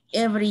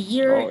 Every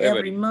year, Oh,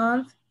 every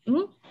month,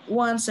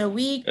 once a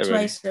week, Every.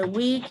 twice a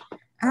week.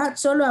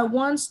 Solo a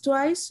once,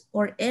 twice,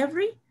 or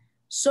every.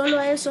 Solo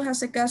a eso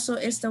hace caso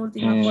esta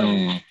última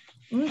fórmula.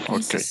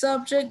 Is Okay.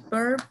 subject,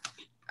 verb,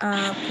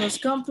 plus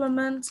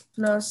complement,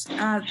 plus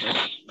adverb,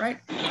 right?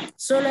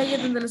 Solo ahí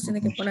es donde los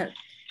tiene que poner.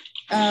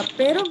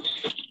 Pero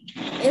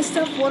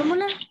esta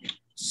fórmula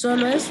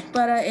solo es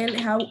para el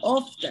how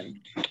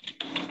often.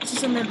 Eso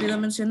se me olvidó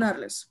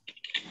mencionarles.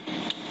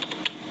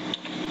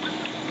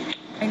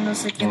 Ay, no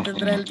sé quién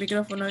tendrá el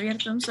micrófono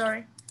abierto, I'm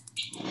sorry.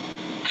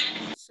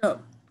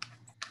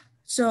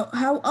 So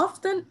how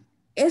often,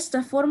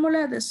 esta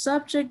fórmula de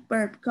subject,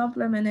 verb,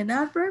 complement, and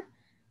adverb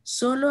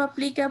solo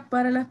aplica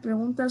para las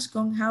preguntas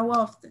con how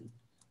often.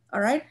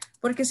 All right?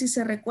 Porque si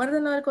se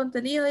recuerdan lo del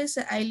contenido,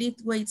 dice I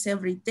lift weights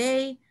every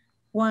day,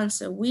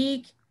 once a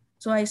week,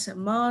 twice a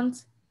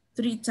month,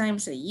 3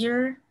 times a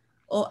year,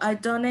 or I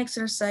don't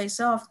exercise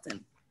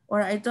often,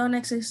 or I don't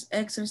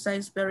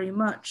exercise very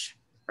much,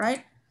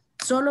 right?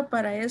 Solo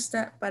para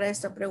esta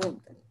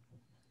pregunta,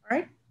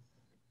 right?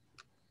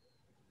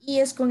 Y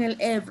es con el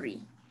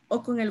every,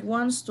 o con el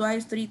once,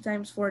 twice, 3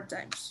 times, 4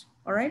 times,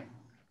 all right?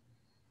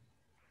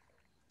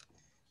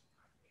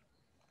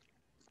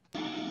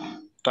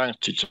 Thanks,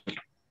 teacher.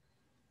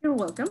 You're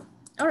welcome.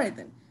 All right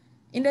then.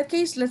 In that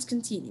case, let's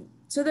continue.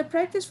 So the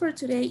practice for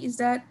today is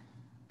that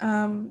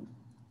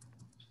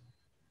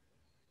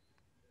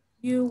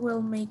you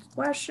will make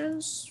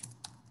questions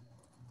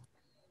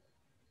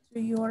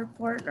to your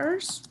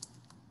partners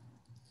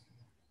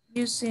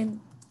using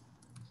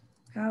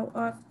how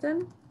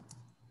often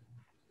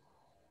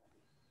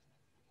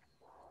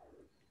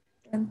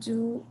and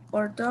do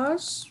or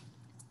does.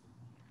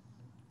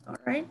 All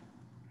right.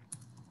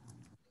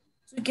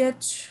 To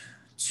get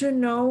to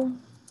know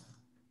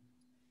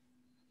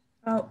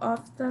how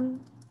often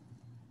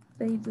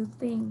they do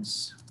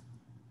things.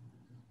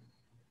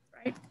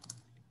 Right?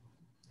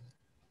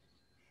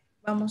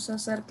 Vamos a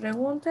hacer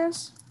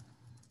preguntas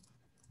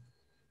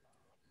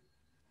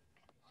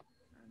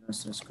a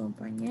nuestros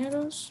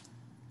compañeros.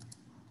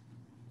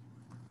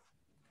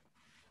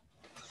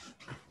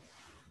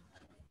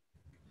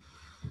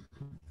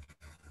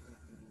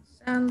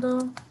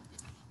 Utilizando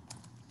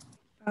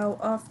how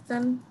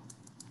often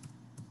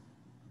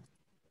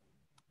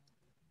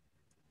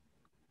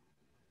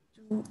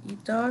do y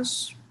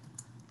does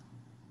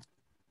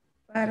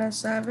para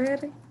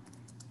saber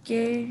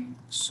qué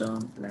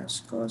son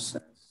las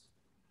cosas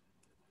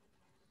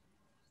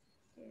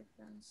que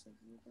tan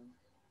seguido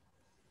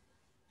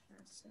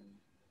hacen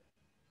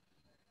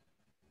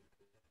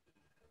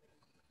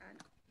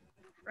algo,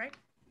 right?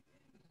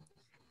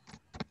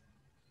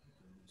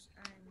 Vamos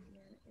a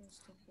enviar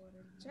esto por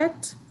el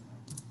chat.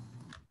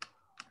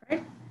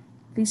 Right?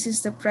 This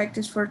is the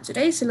practice for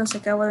today. Se los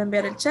acabo de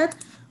enviar el chat.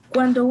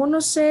 Cuando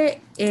uno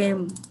se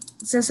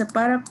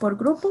separa por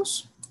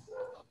grupos,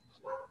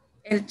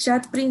 el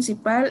chat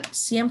principal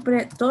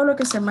siempre, todo lo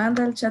que se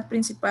manda al chat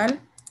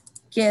principal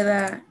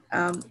queda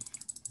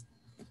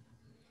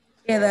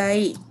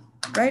ahí,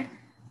 right?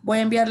 Voy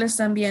a enviarles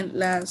también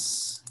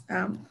las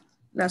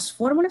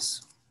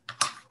fórmulas.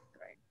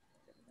 Right.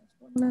 Las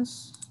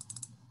fórmulas.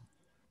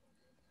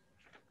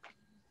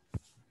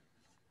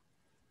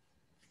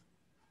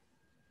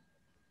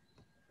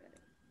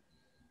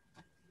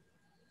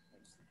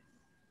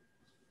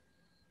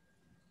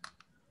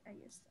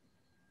 Ahí está.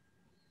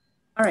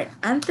 All right.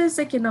 Antes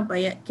de que nos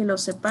vaya, que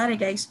los separe,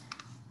 guys,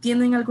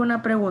 ¿tienen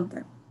alguna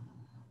pregunta?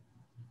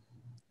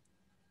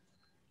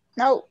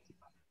 No.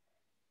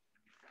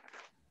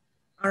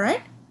 All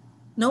right.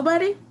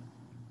 Nobody?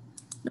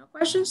 No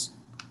questions?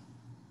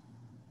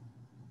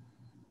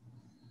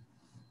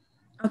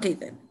 Okay,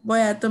 then. Voy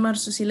a tomar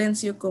su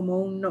silencio como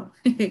un no.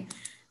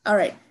 All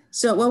right.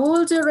 So what we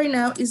will do right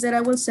now is that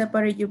I will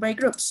separate you by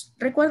groups.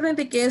 Recuerden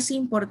de que es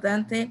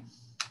importante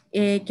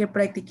que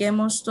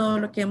practiquemos todo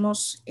lo que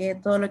hemos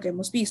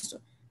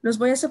visto. Los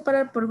voy a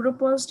separar por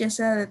grupos, ya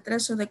sea de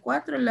 3 o de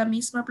 4. La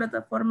misma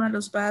plataforma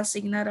los va a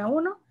asignar a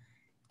uno.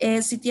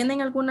 Si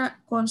tienen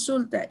alguna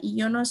consulta y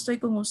yo no estoy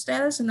con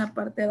ustedes, en la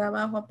parte de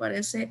abajo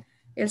aparece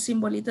el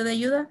simbolito de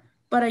ayuda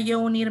para yo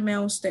unirme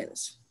a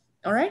ustedes.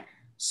 All right?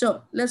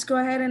 So let's go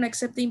ahead and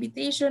accept the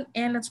invitation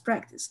and let's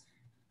practice.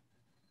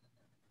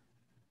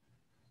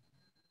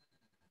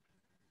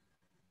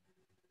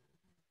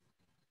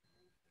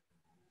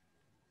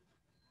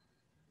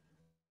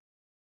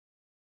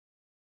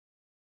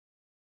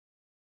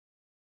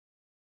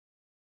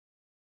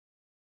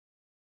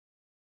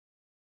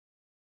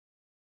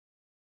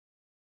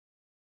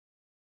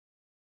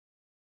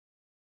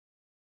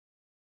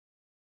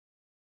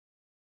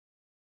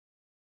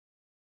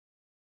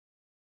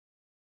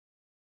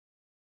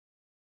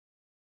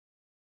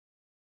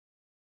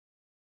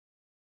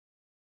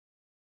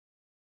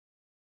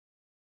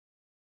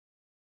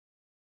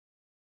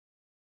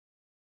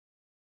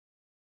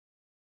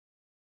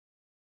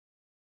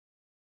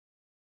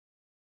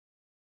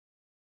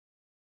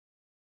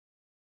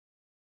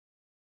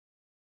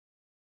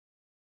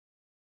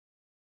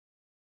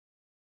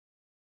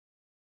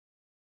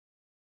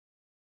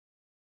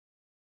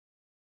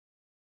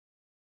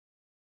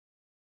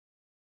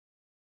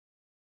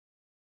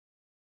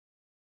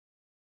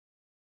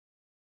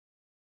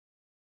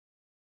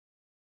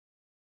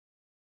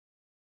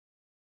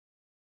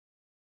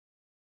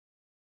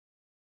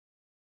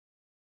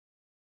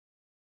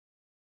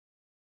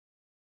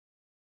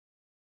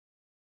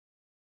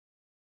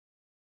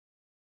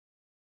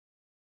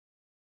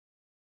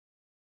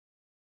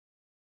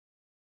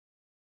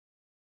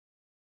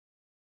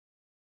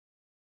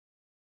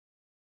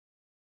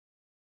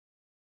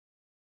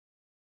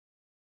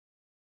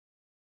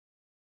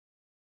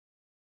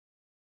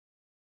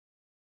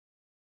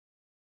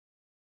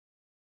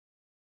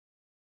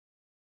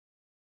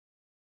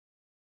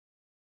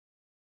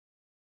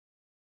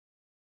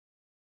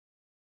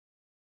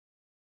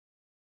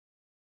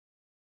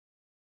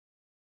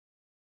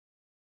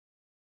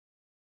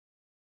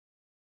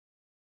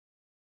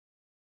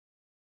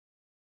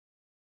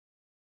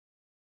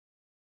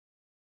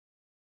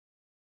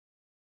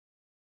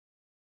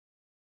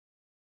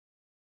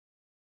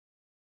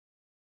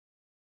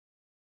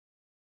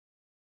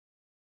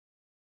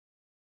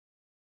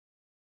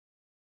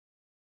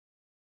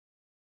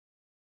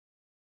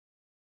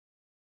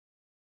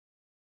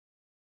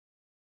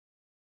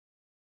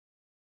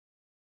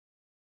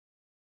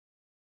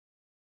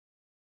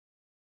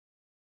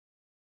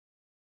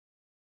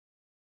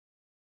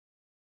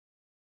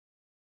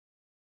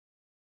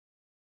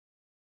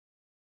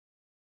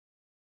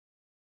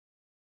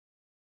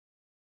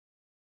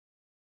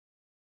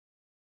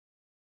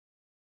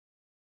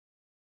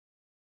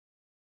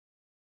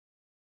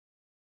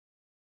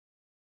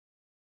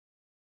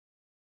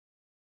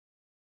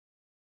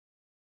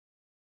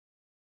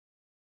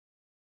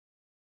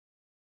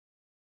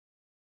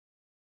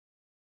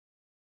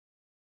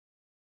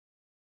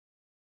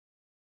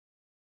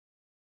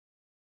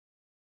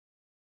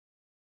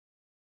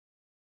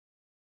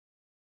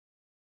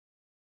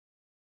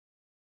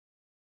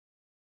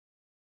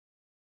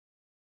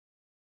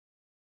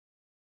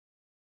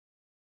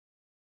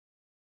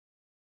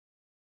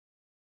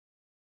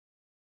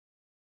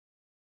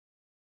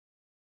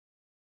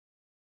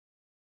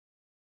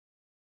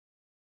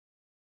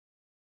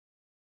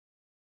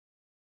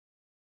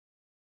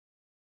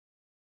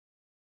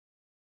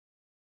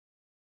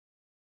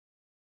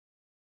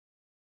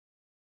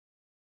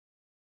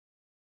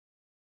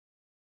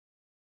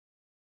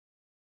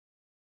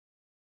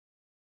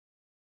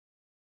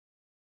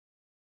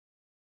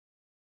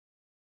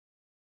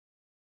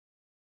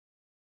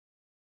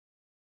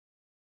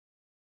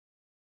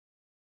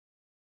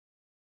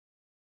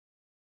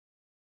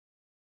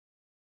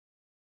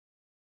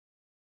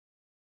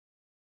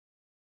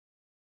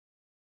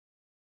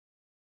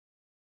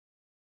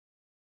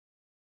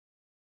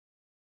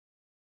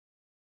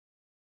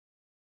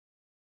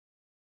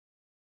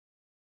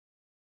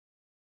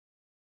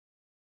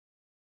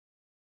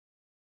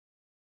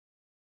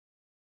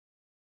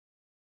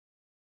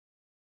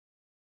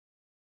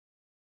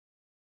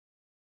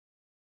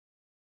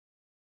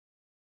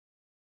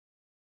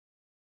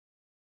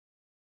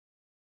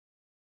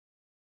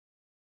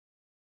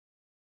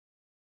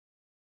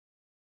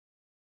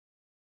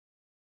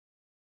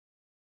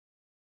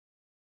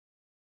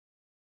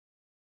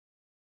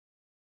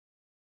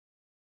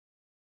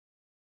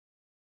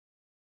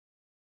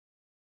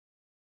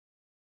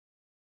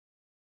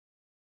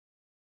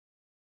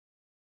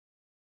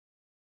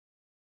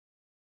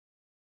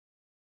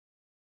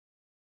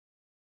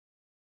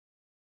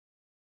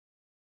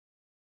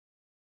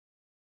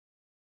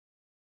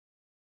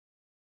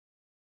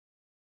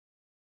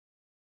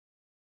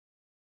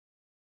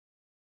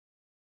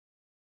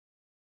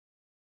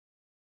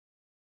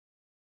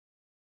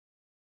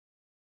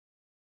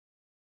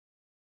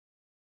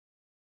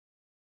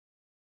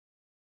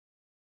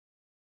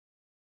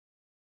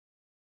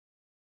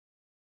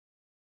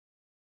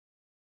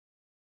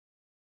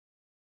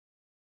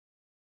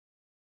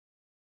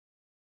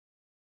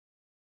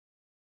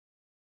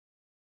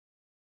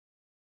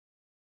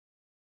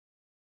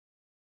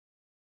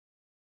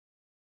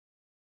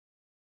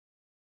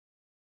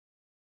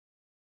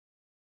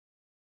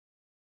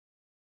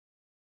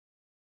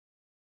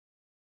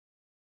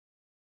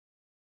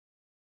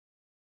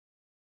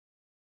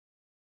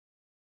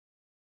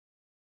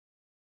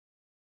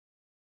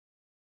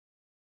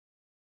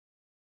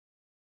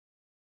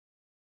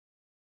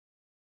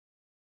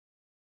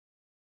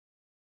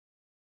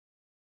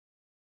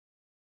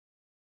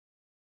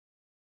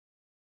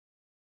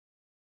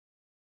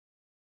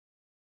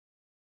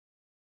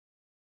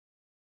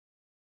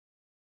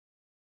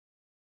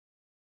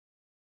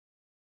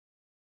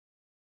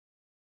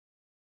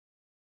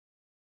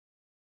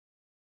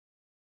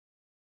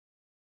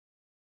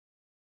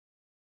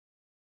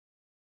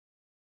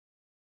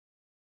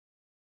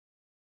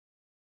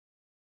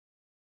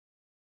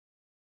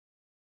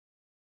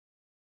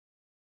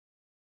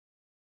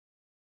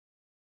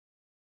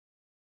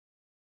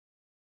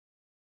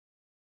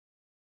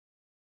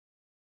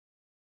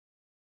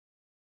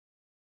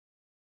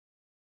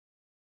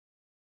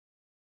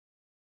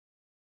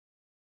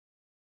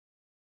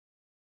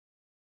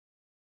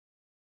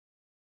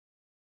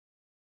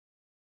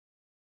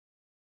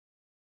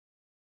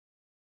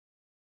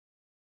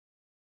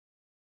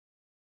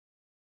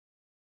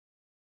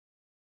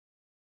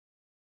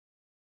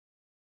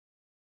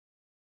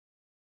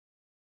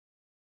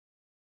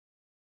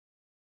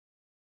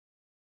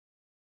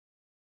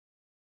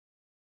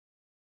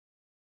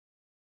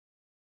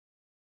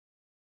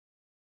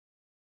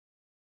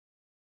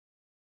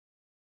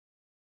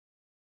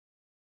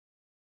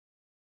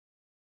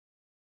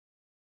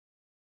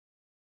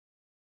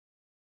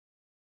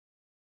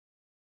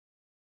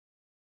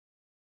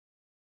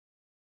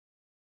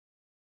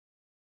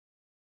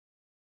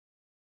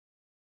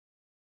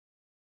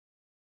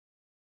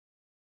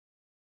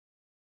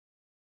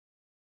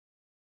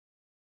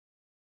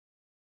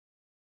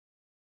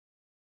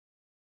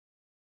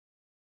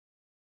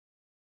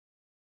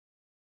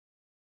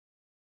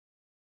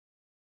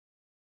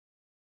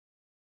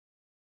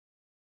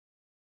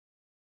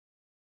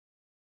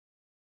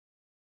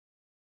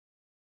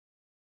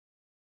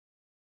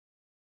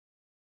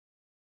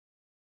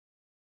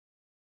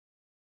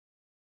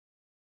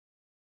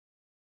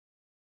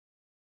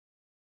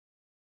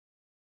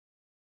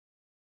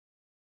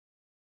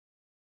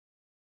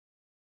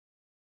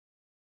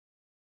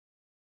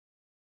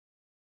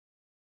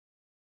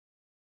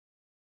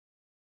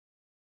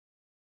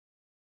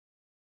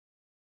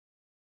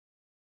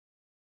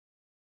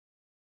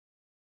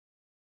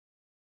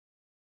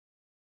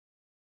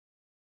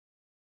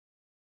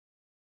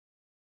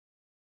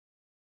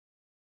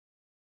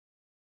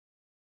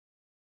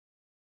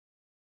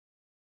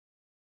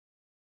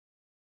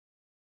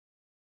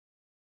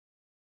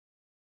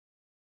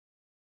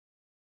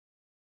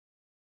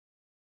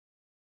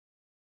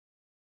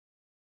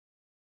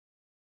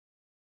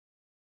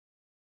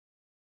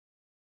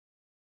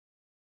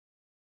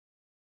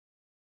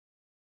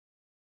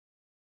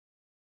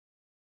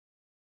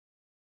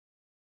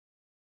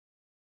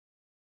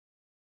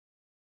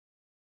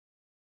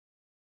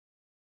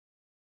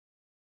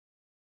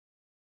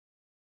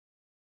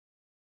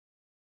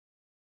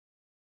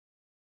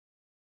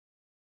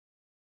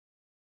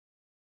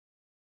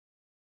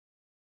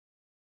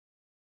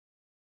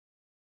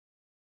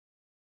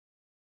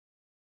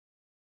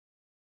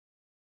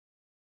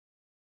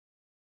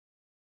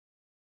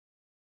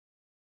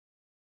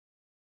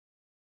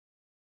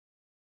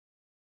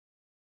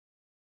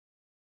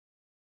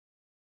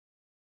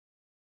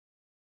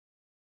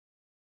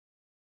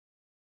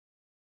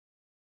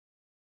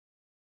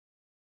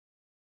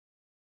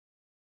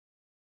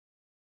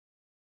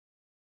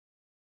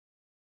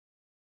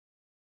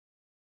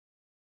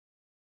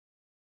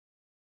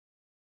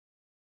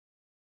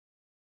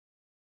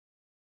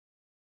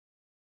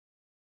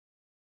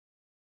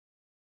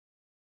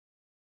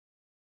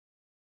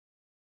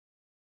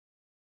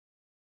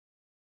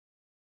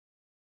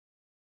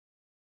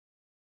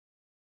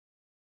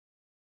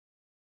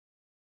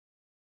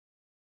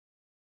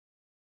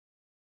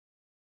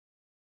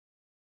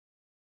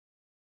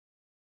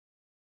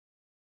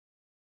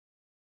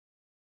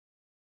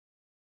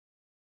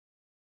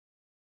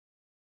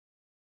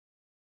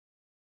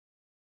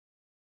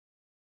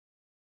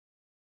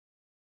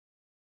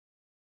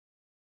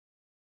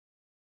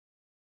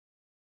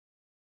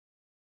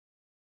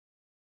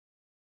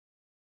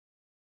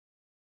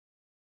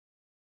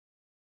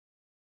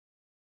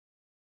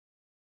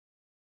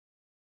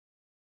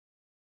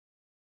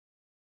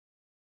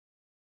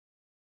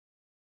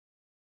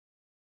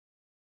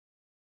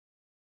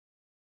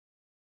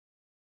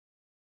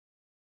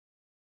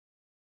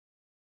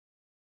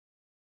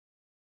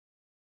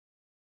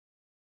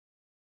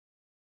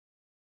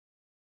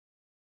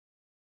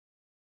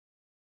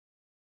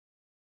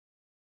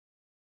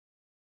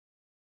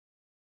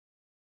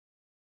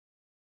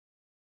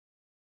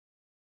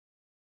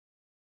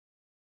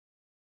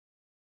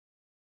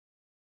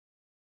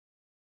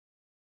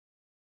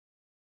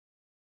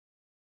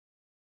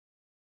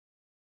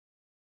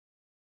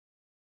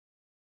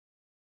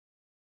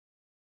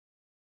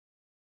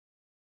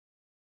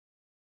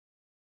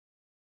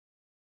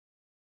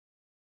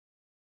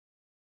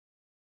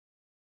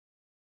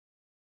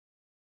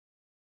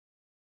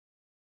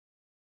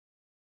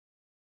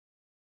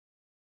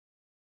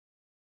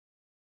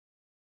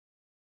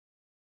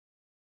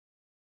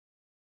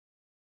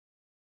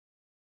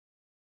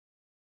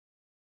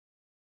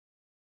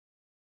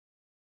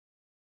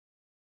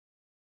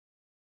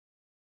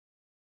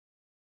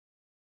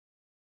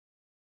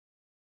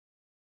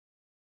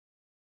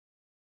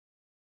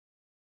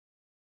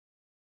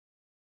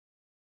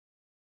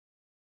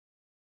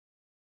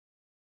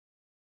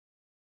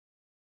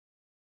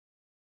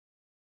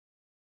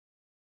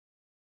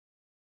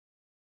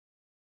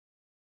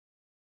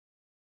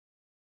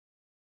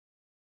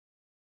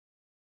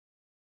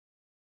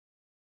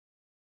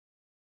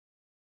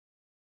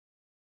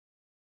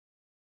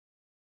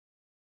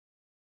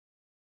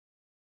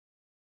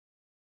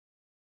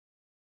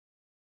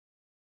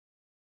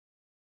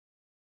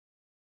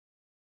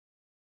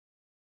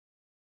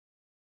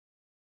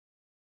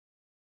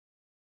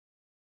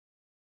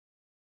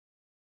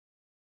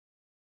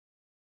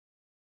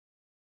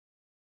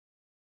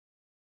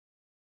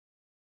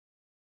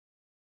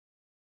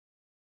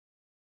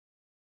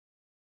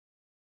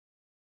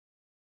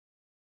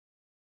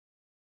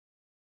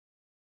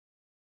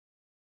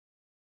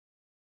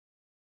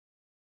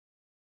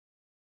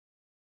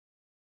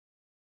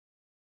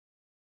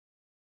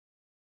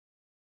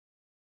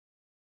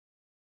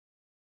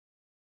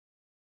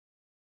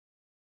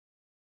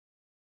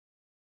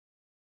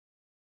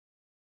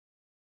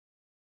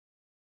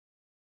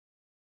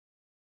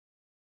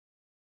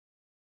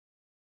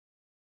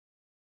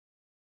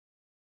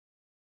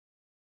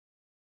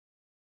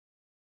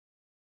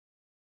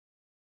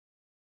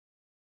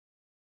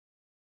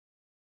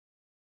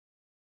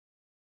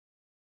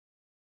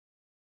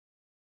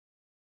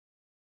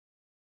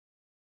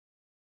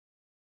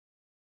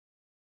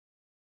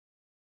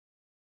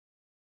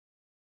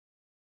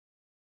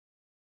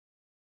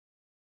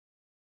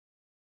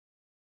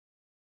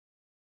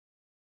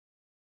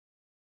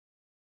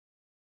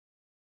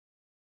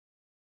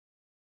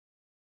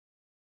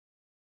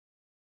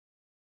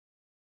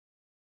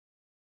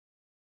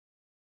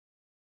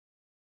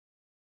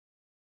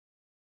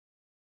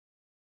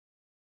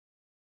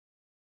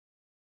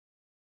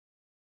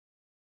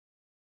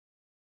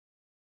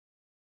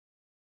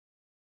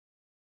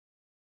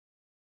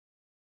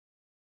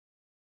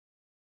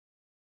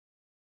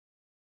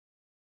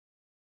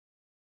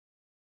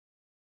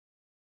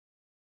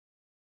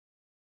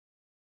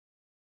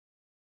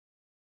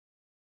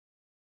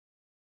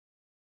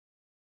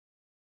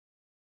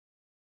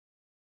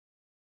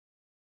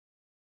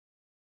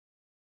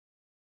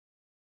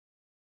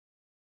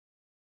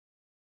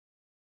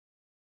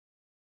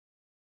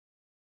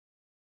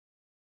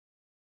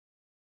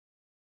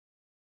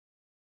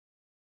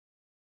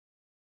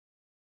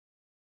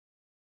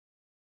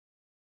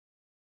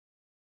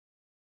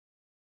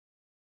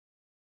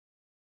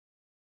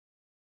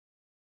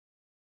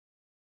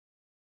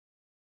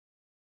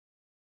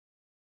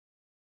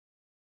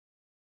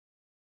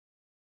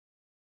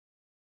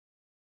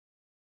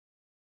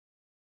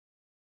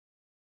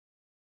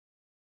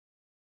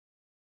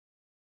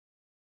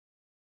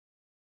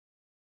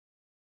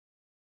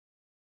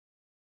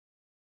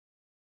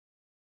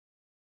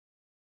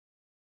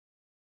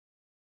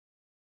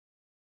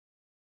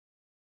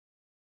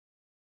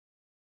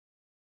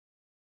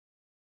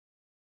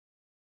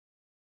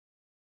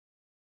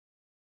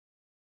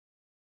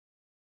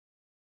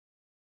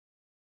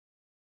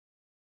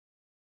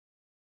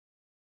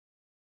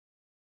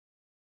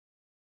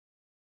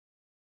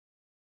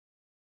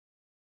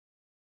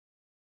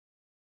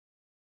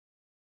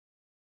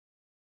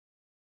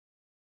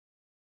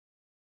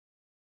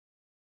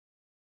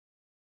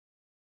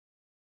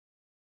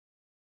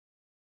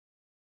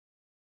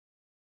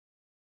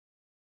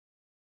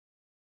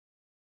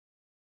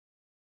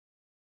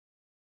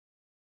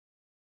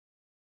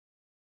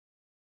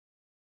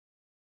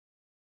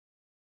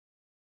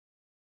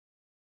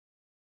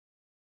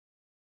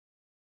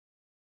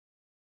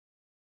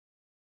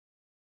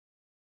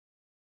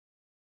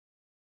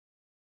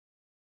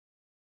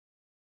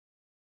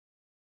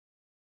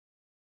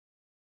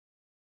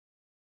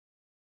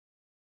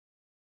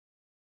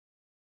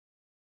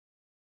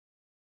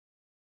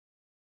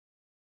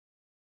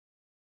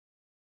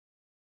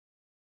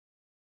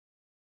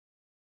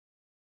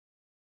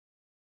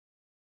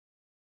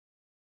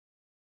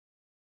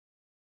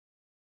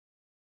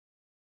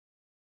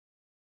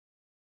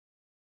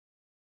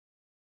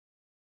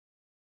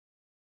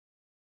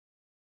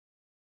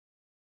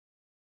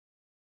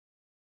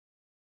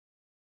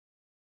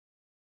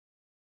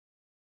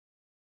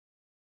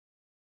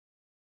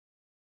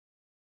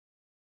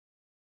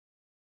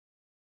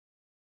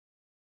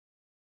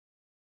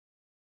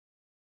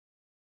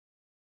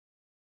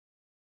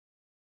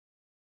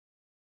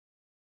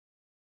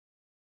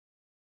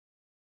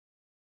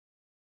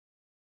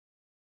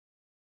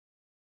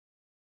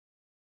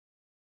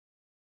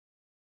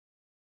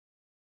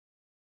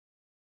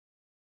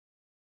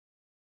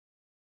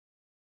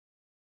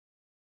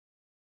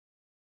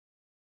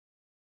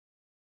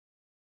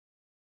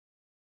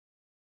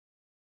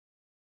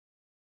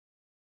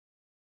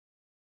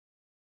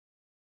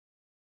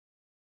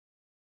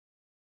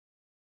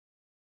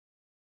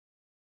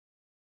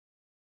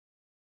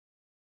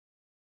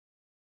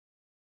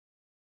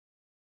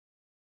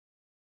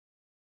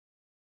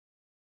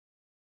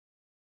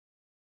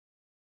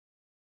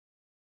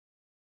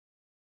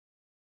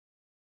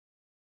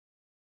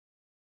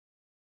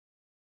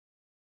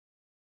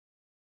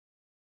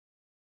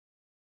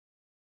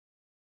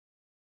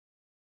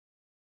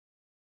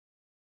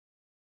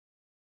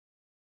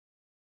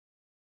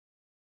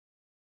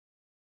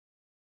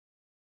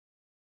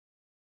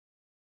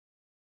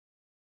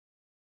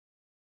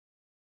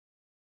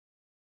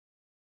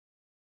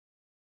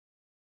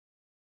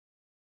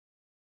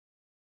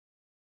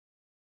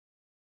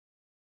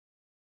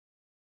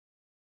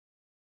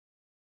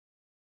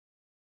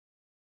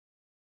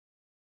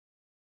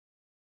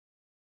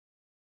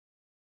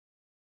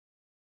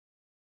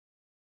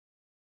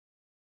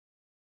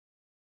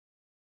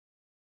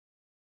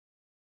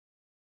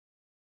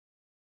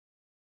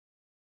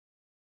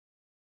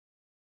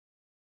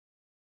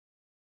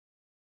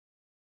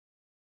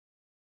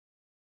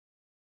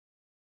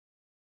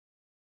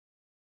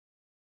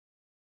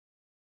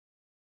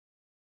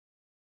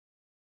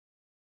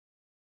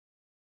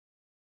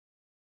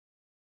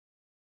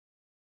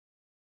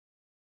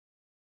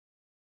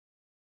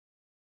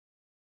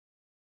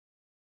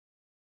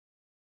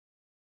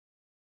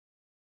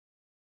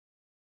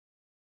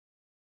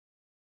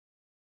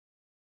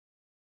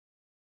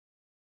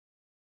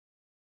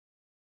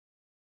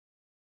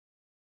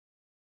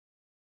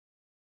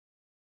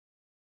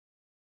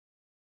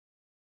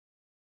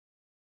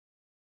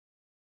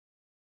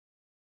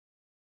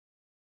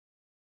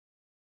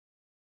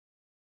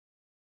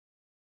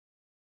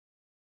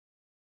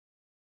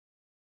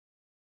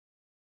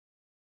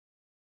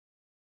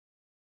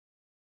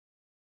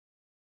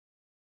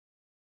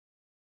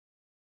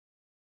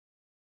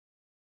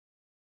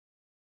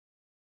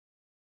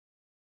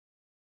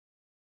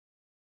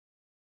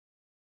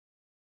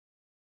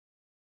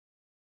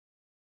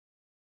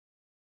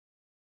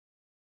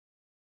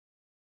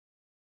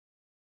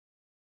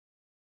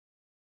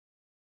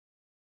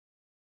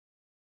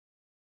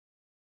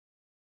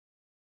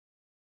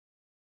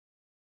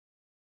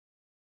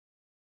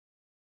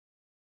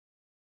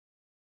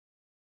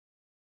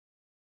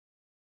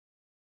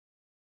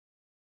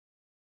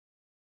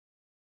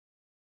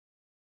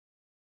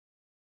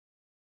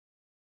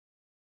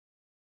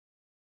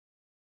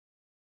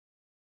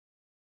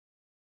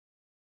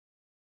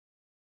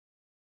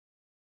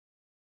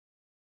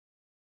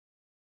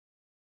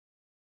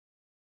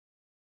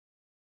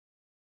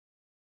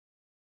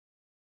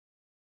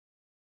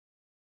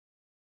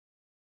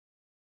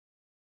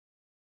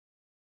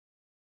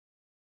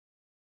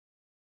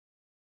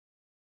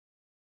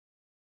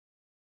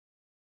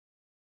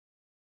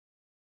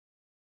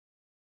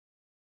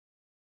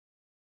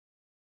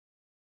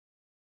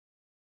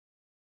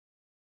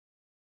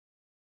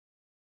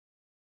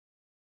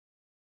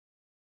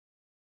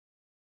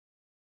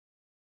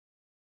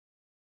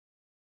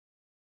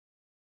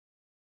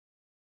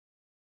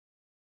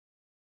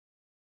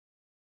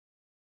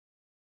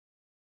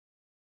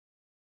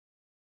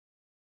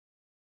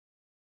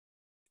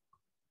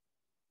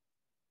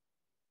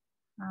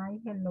 Hi,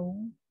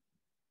 hello.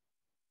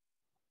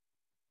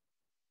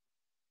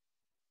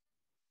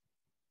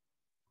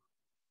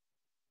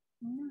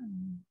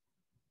 Hmm.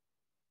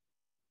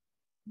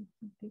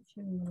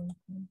 Teacher,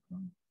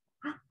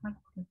 ay,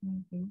 Dios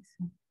mío, ¿qué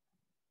hice?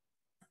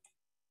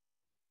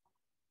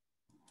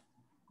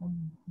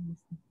 ¿Cómo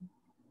hice?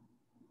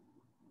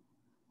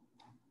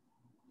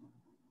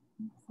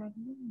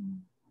 Salí.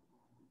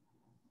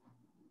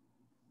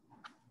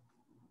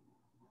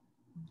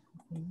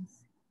 ¿Qué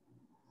hice?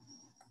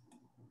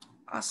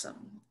 Awesome.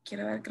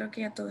 Quiero ver, creo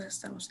que ya todos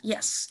estamos.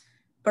 Yes,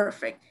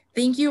 perfect.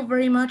 Thank you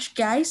very much,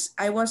 guys.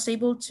 I was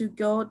able to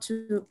go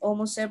to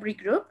almost every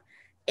group,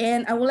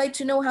 and I would like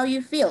to know how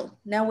you feel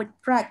now with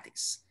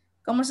practice.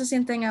 ¿Cómo se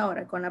sienten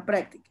ahora con la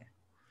práctica?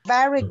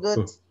 Very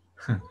good.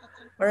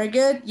 Very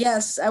good.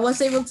 Yes, I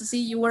was able to see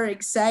you were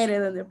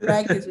excited on the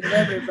practice with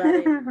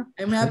everybody.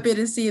 I'm happy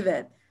to see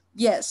that.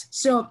 Yes.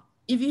 So,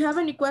 if you have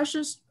any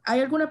questions, ¿hay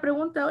alguna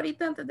pregunta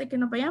ahorita antes de que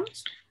nos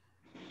vayamos?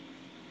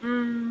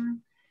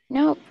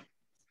 No.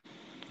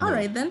 All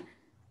right then.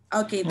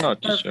 Okay. Then. No,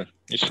 Perfect. teacher,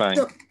 it's fine.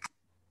 So,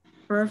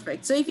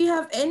 perfect. So if you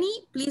have any,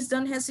 please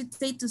don't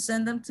hesitate to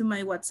send them to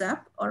my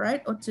WhatsApp, all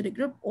right, or to the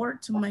group or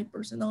to my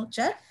personal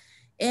chat.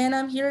 And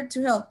I'm here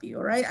to help you,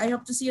 all right? I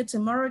hope to see you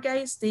tomorrow,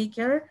 guys. Take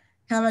care.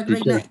 Have a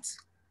great Teacher. night.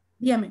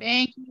 Dígame.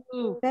 Thank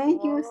you.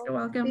 Thank you, You're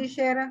welcome.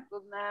 teacher.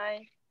 Good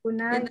night. Good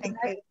night. Thank Good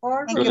night. you.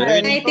 Or Thank good you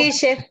night. very much.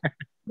 teacher.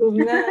 Good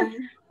night.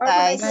 All Bye.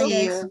 right. Bye, See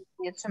guys. you. See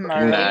you Good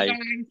tomorrow. night.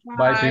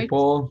 Bye,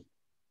 people.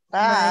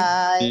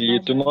 Bye. See you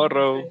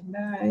tomorrow.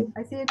 Bye.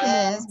 I see you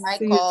tomorrow. Yes,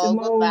 See you Michael.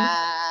 tomorrow.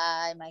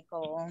 Goodbye,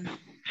 Michael.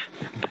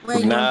 Good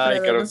Wait,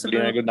 night, Wilfredo, no se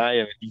Carolina. Good preocupe. night,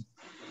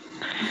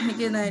 Evelyn.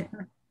 Good night.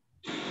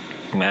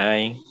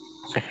 Night.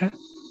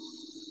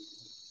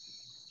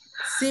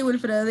 Sí,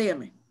 Wilfredo,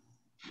 dígame.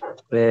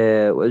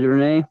 What's your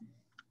name?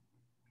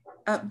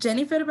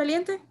 Jennifer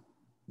Valiente?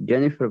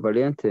 Jennifer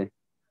Valiente. Okay,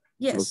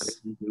 Yes.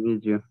 nice to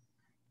meet you.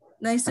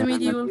 Nice to I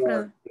meet am you, new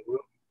Wilfredo. at the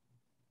group.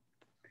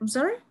 I'm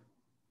sorry?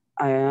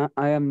 I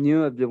am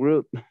new at the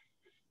group.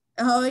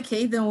 Oh,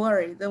 okay, don't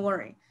worry, don't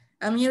worry.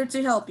 I'm here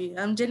to help you.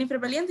 I'm Jennifer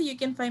Valiente. You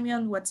can find me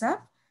on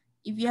WhatsApp.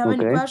 If you have any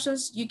Okay.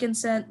 questions, you can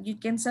send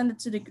it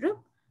to the group,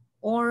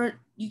 or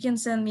you can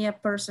send me a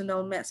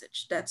personal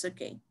message. That's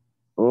okay.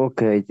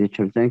 Okay,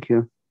 teacher. Thank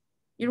you.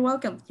 You're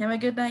welcome. Have a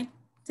good night.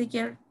 Take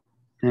care.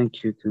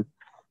 Thank you too.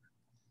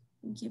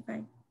 Thank you.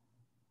 Bye.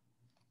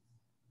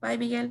 Bye,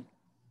 Miguel.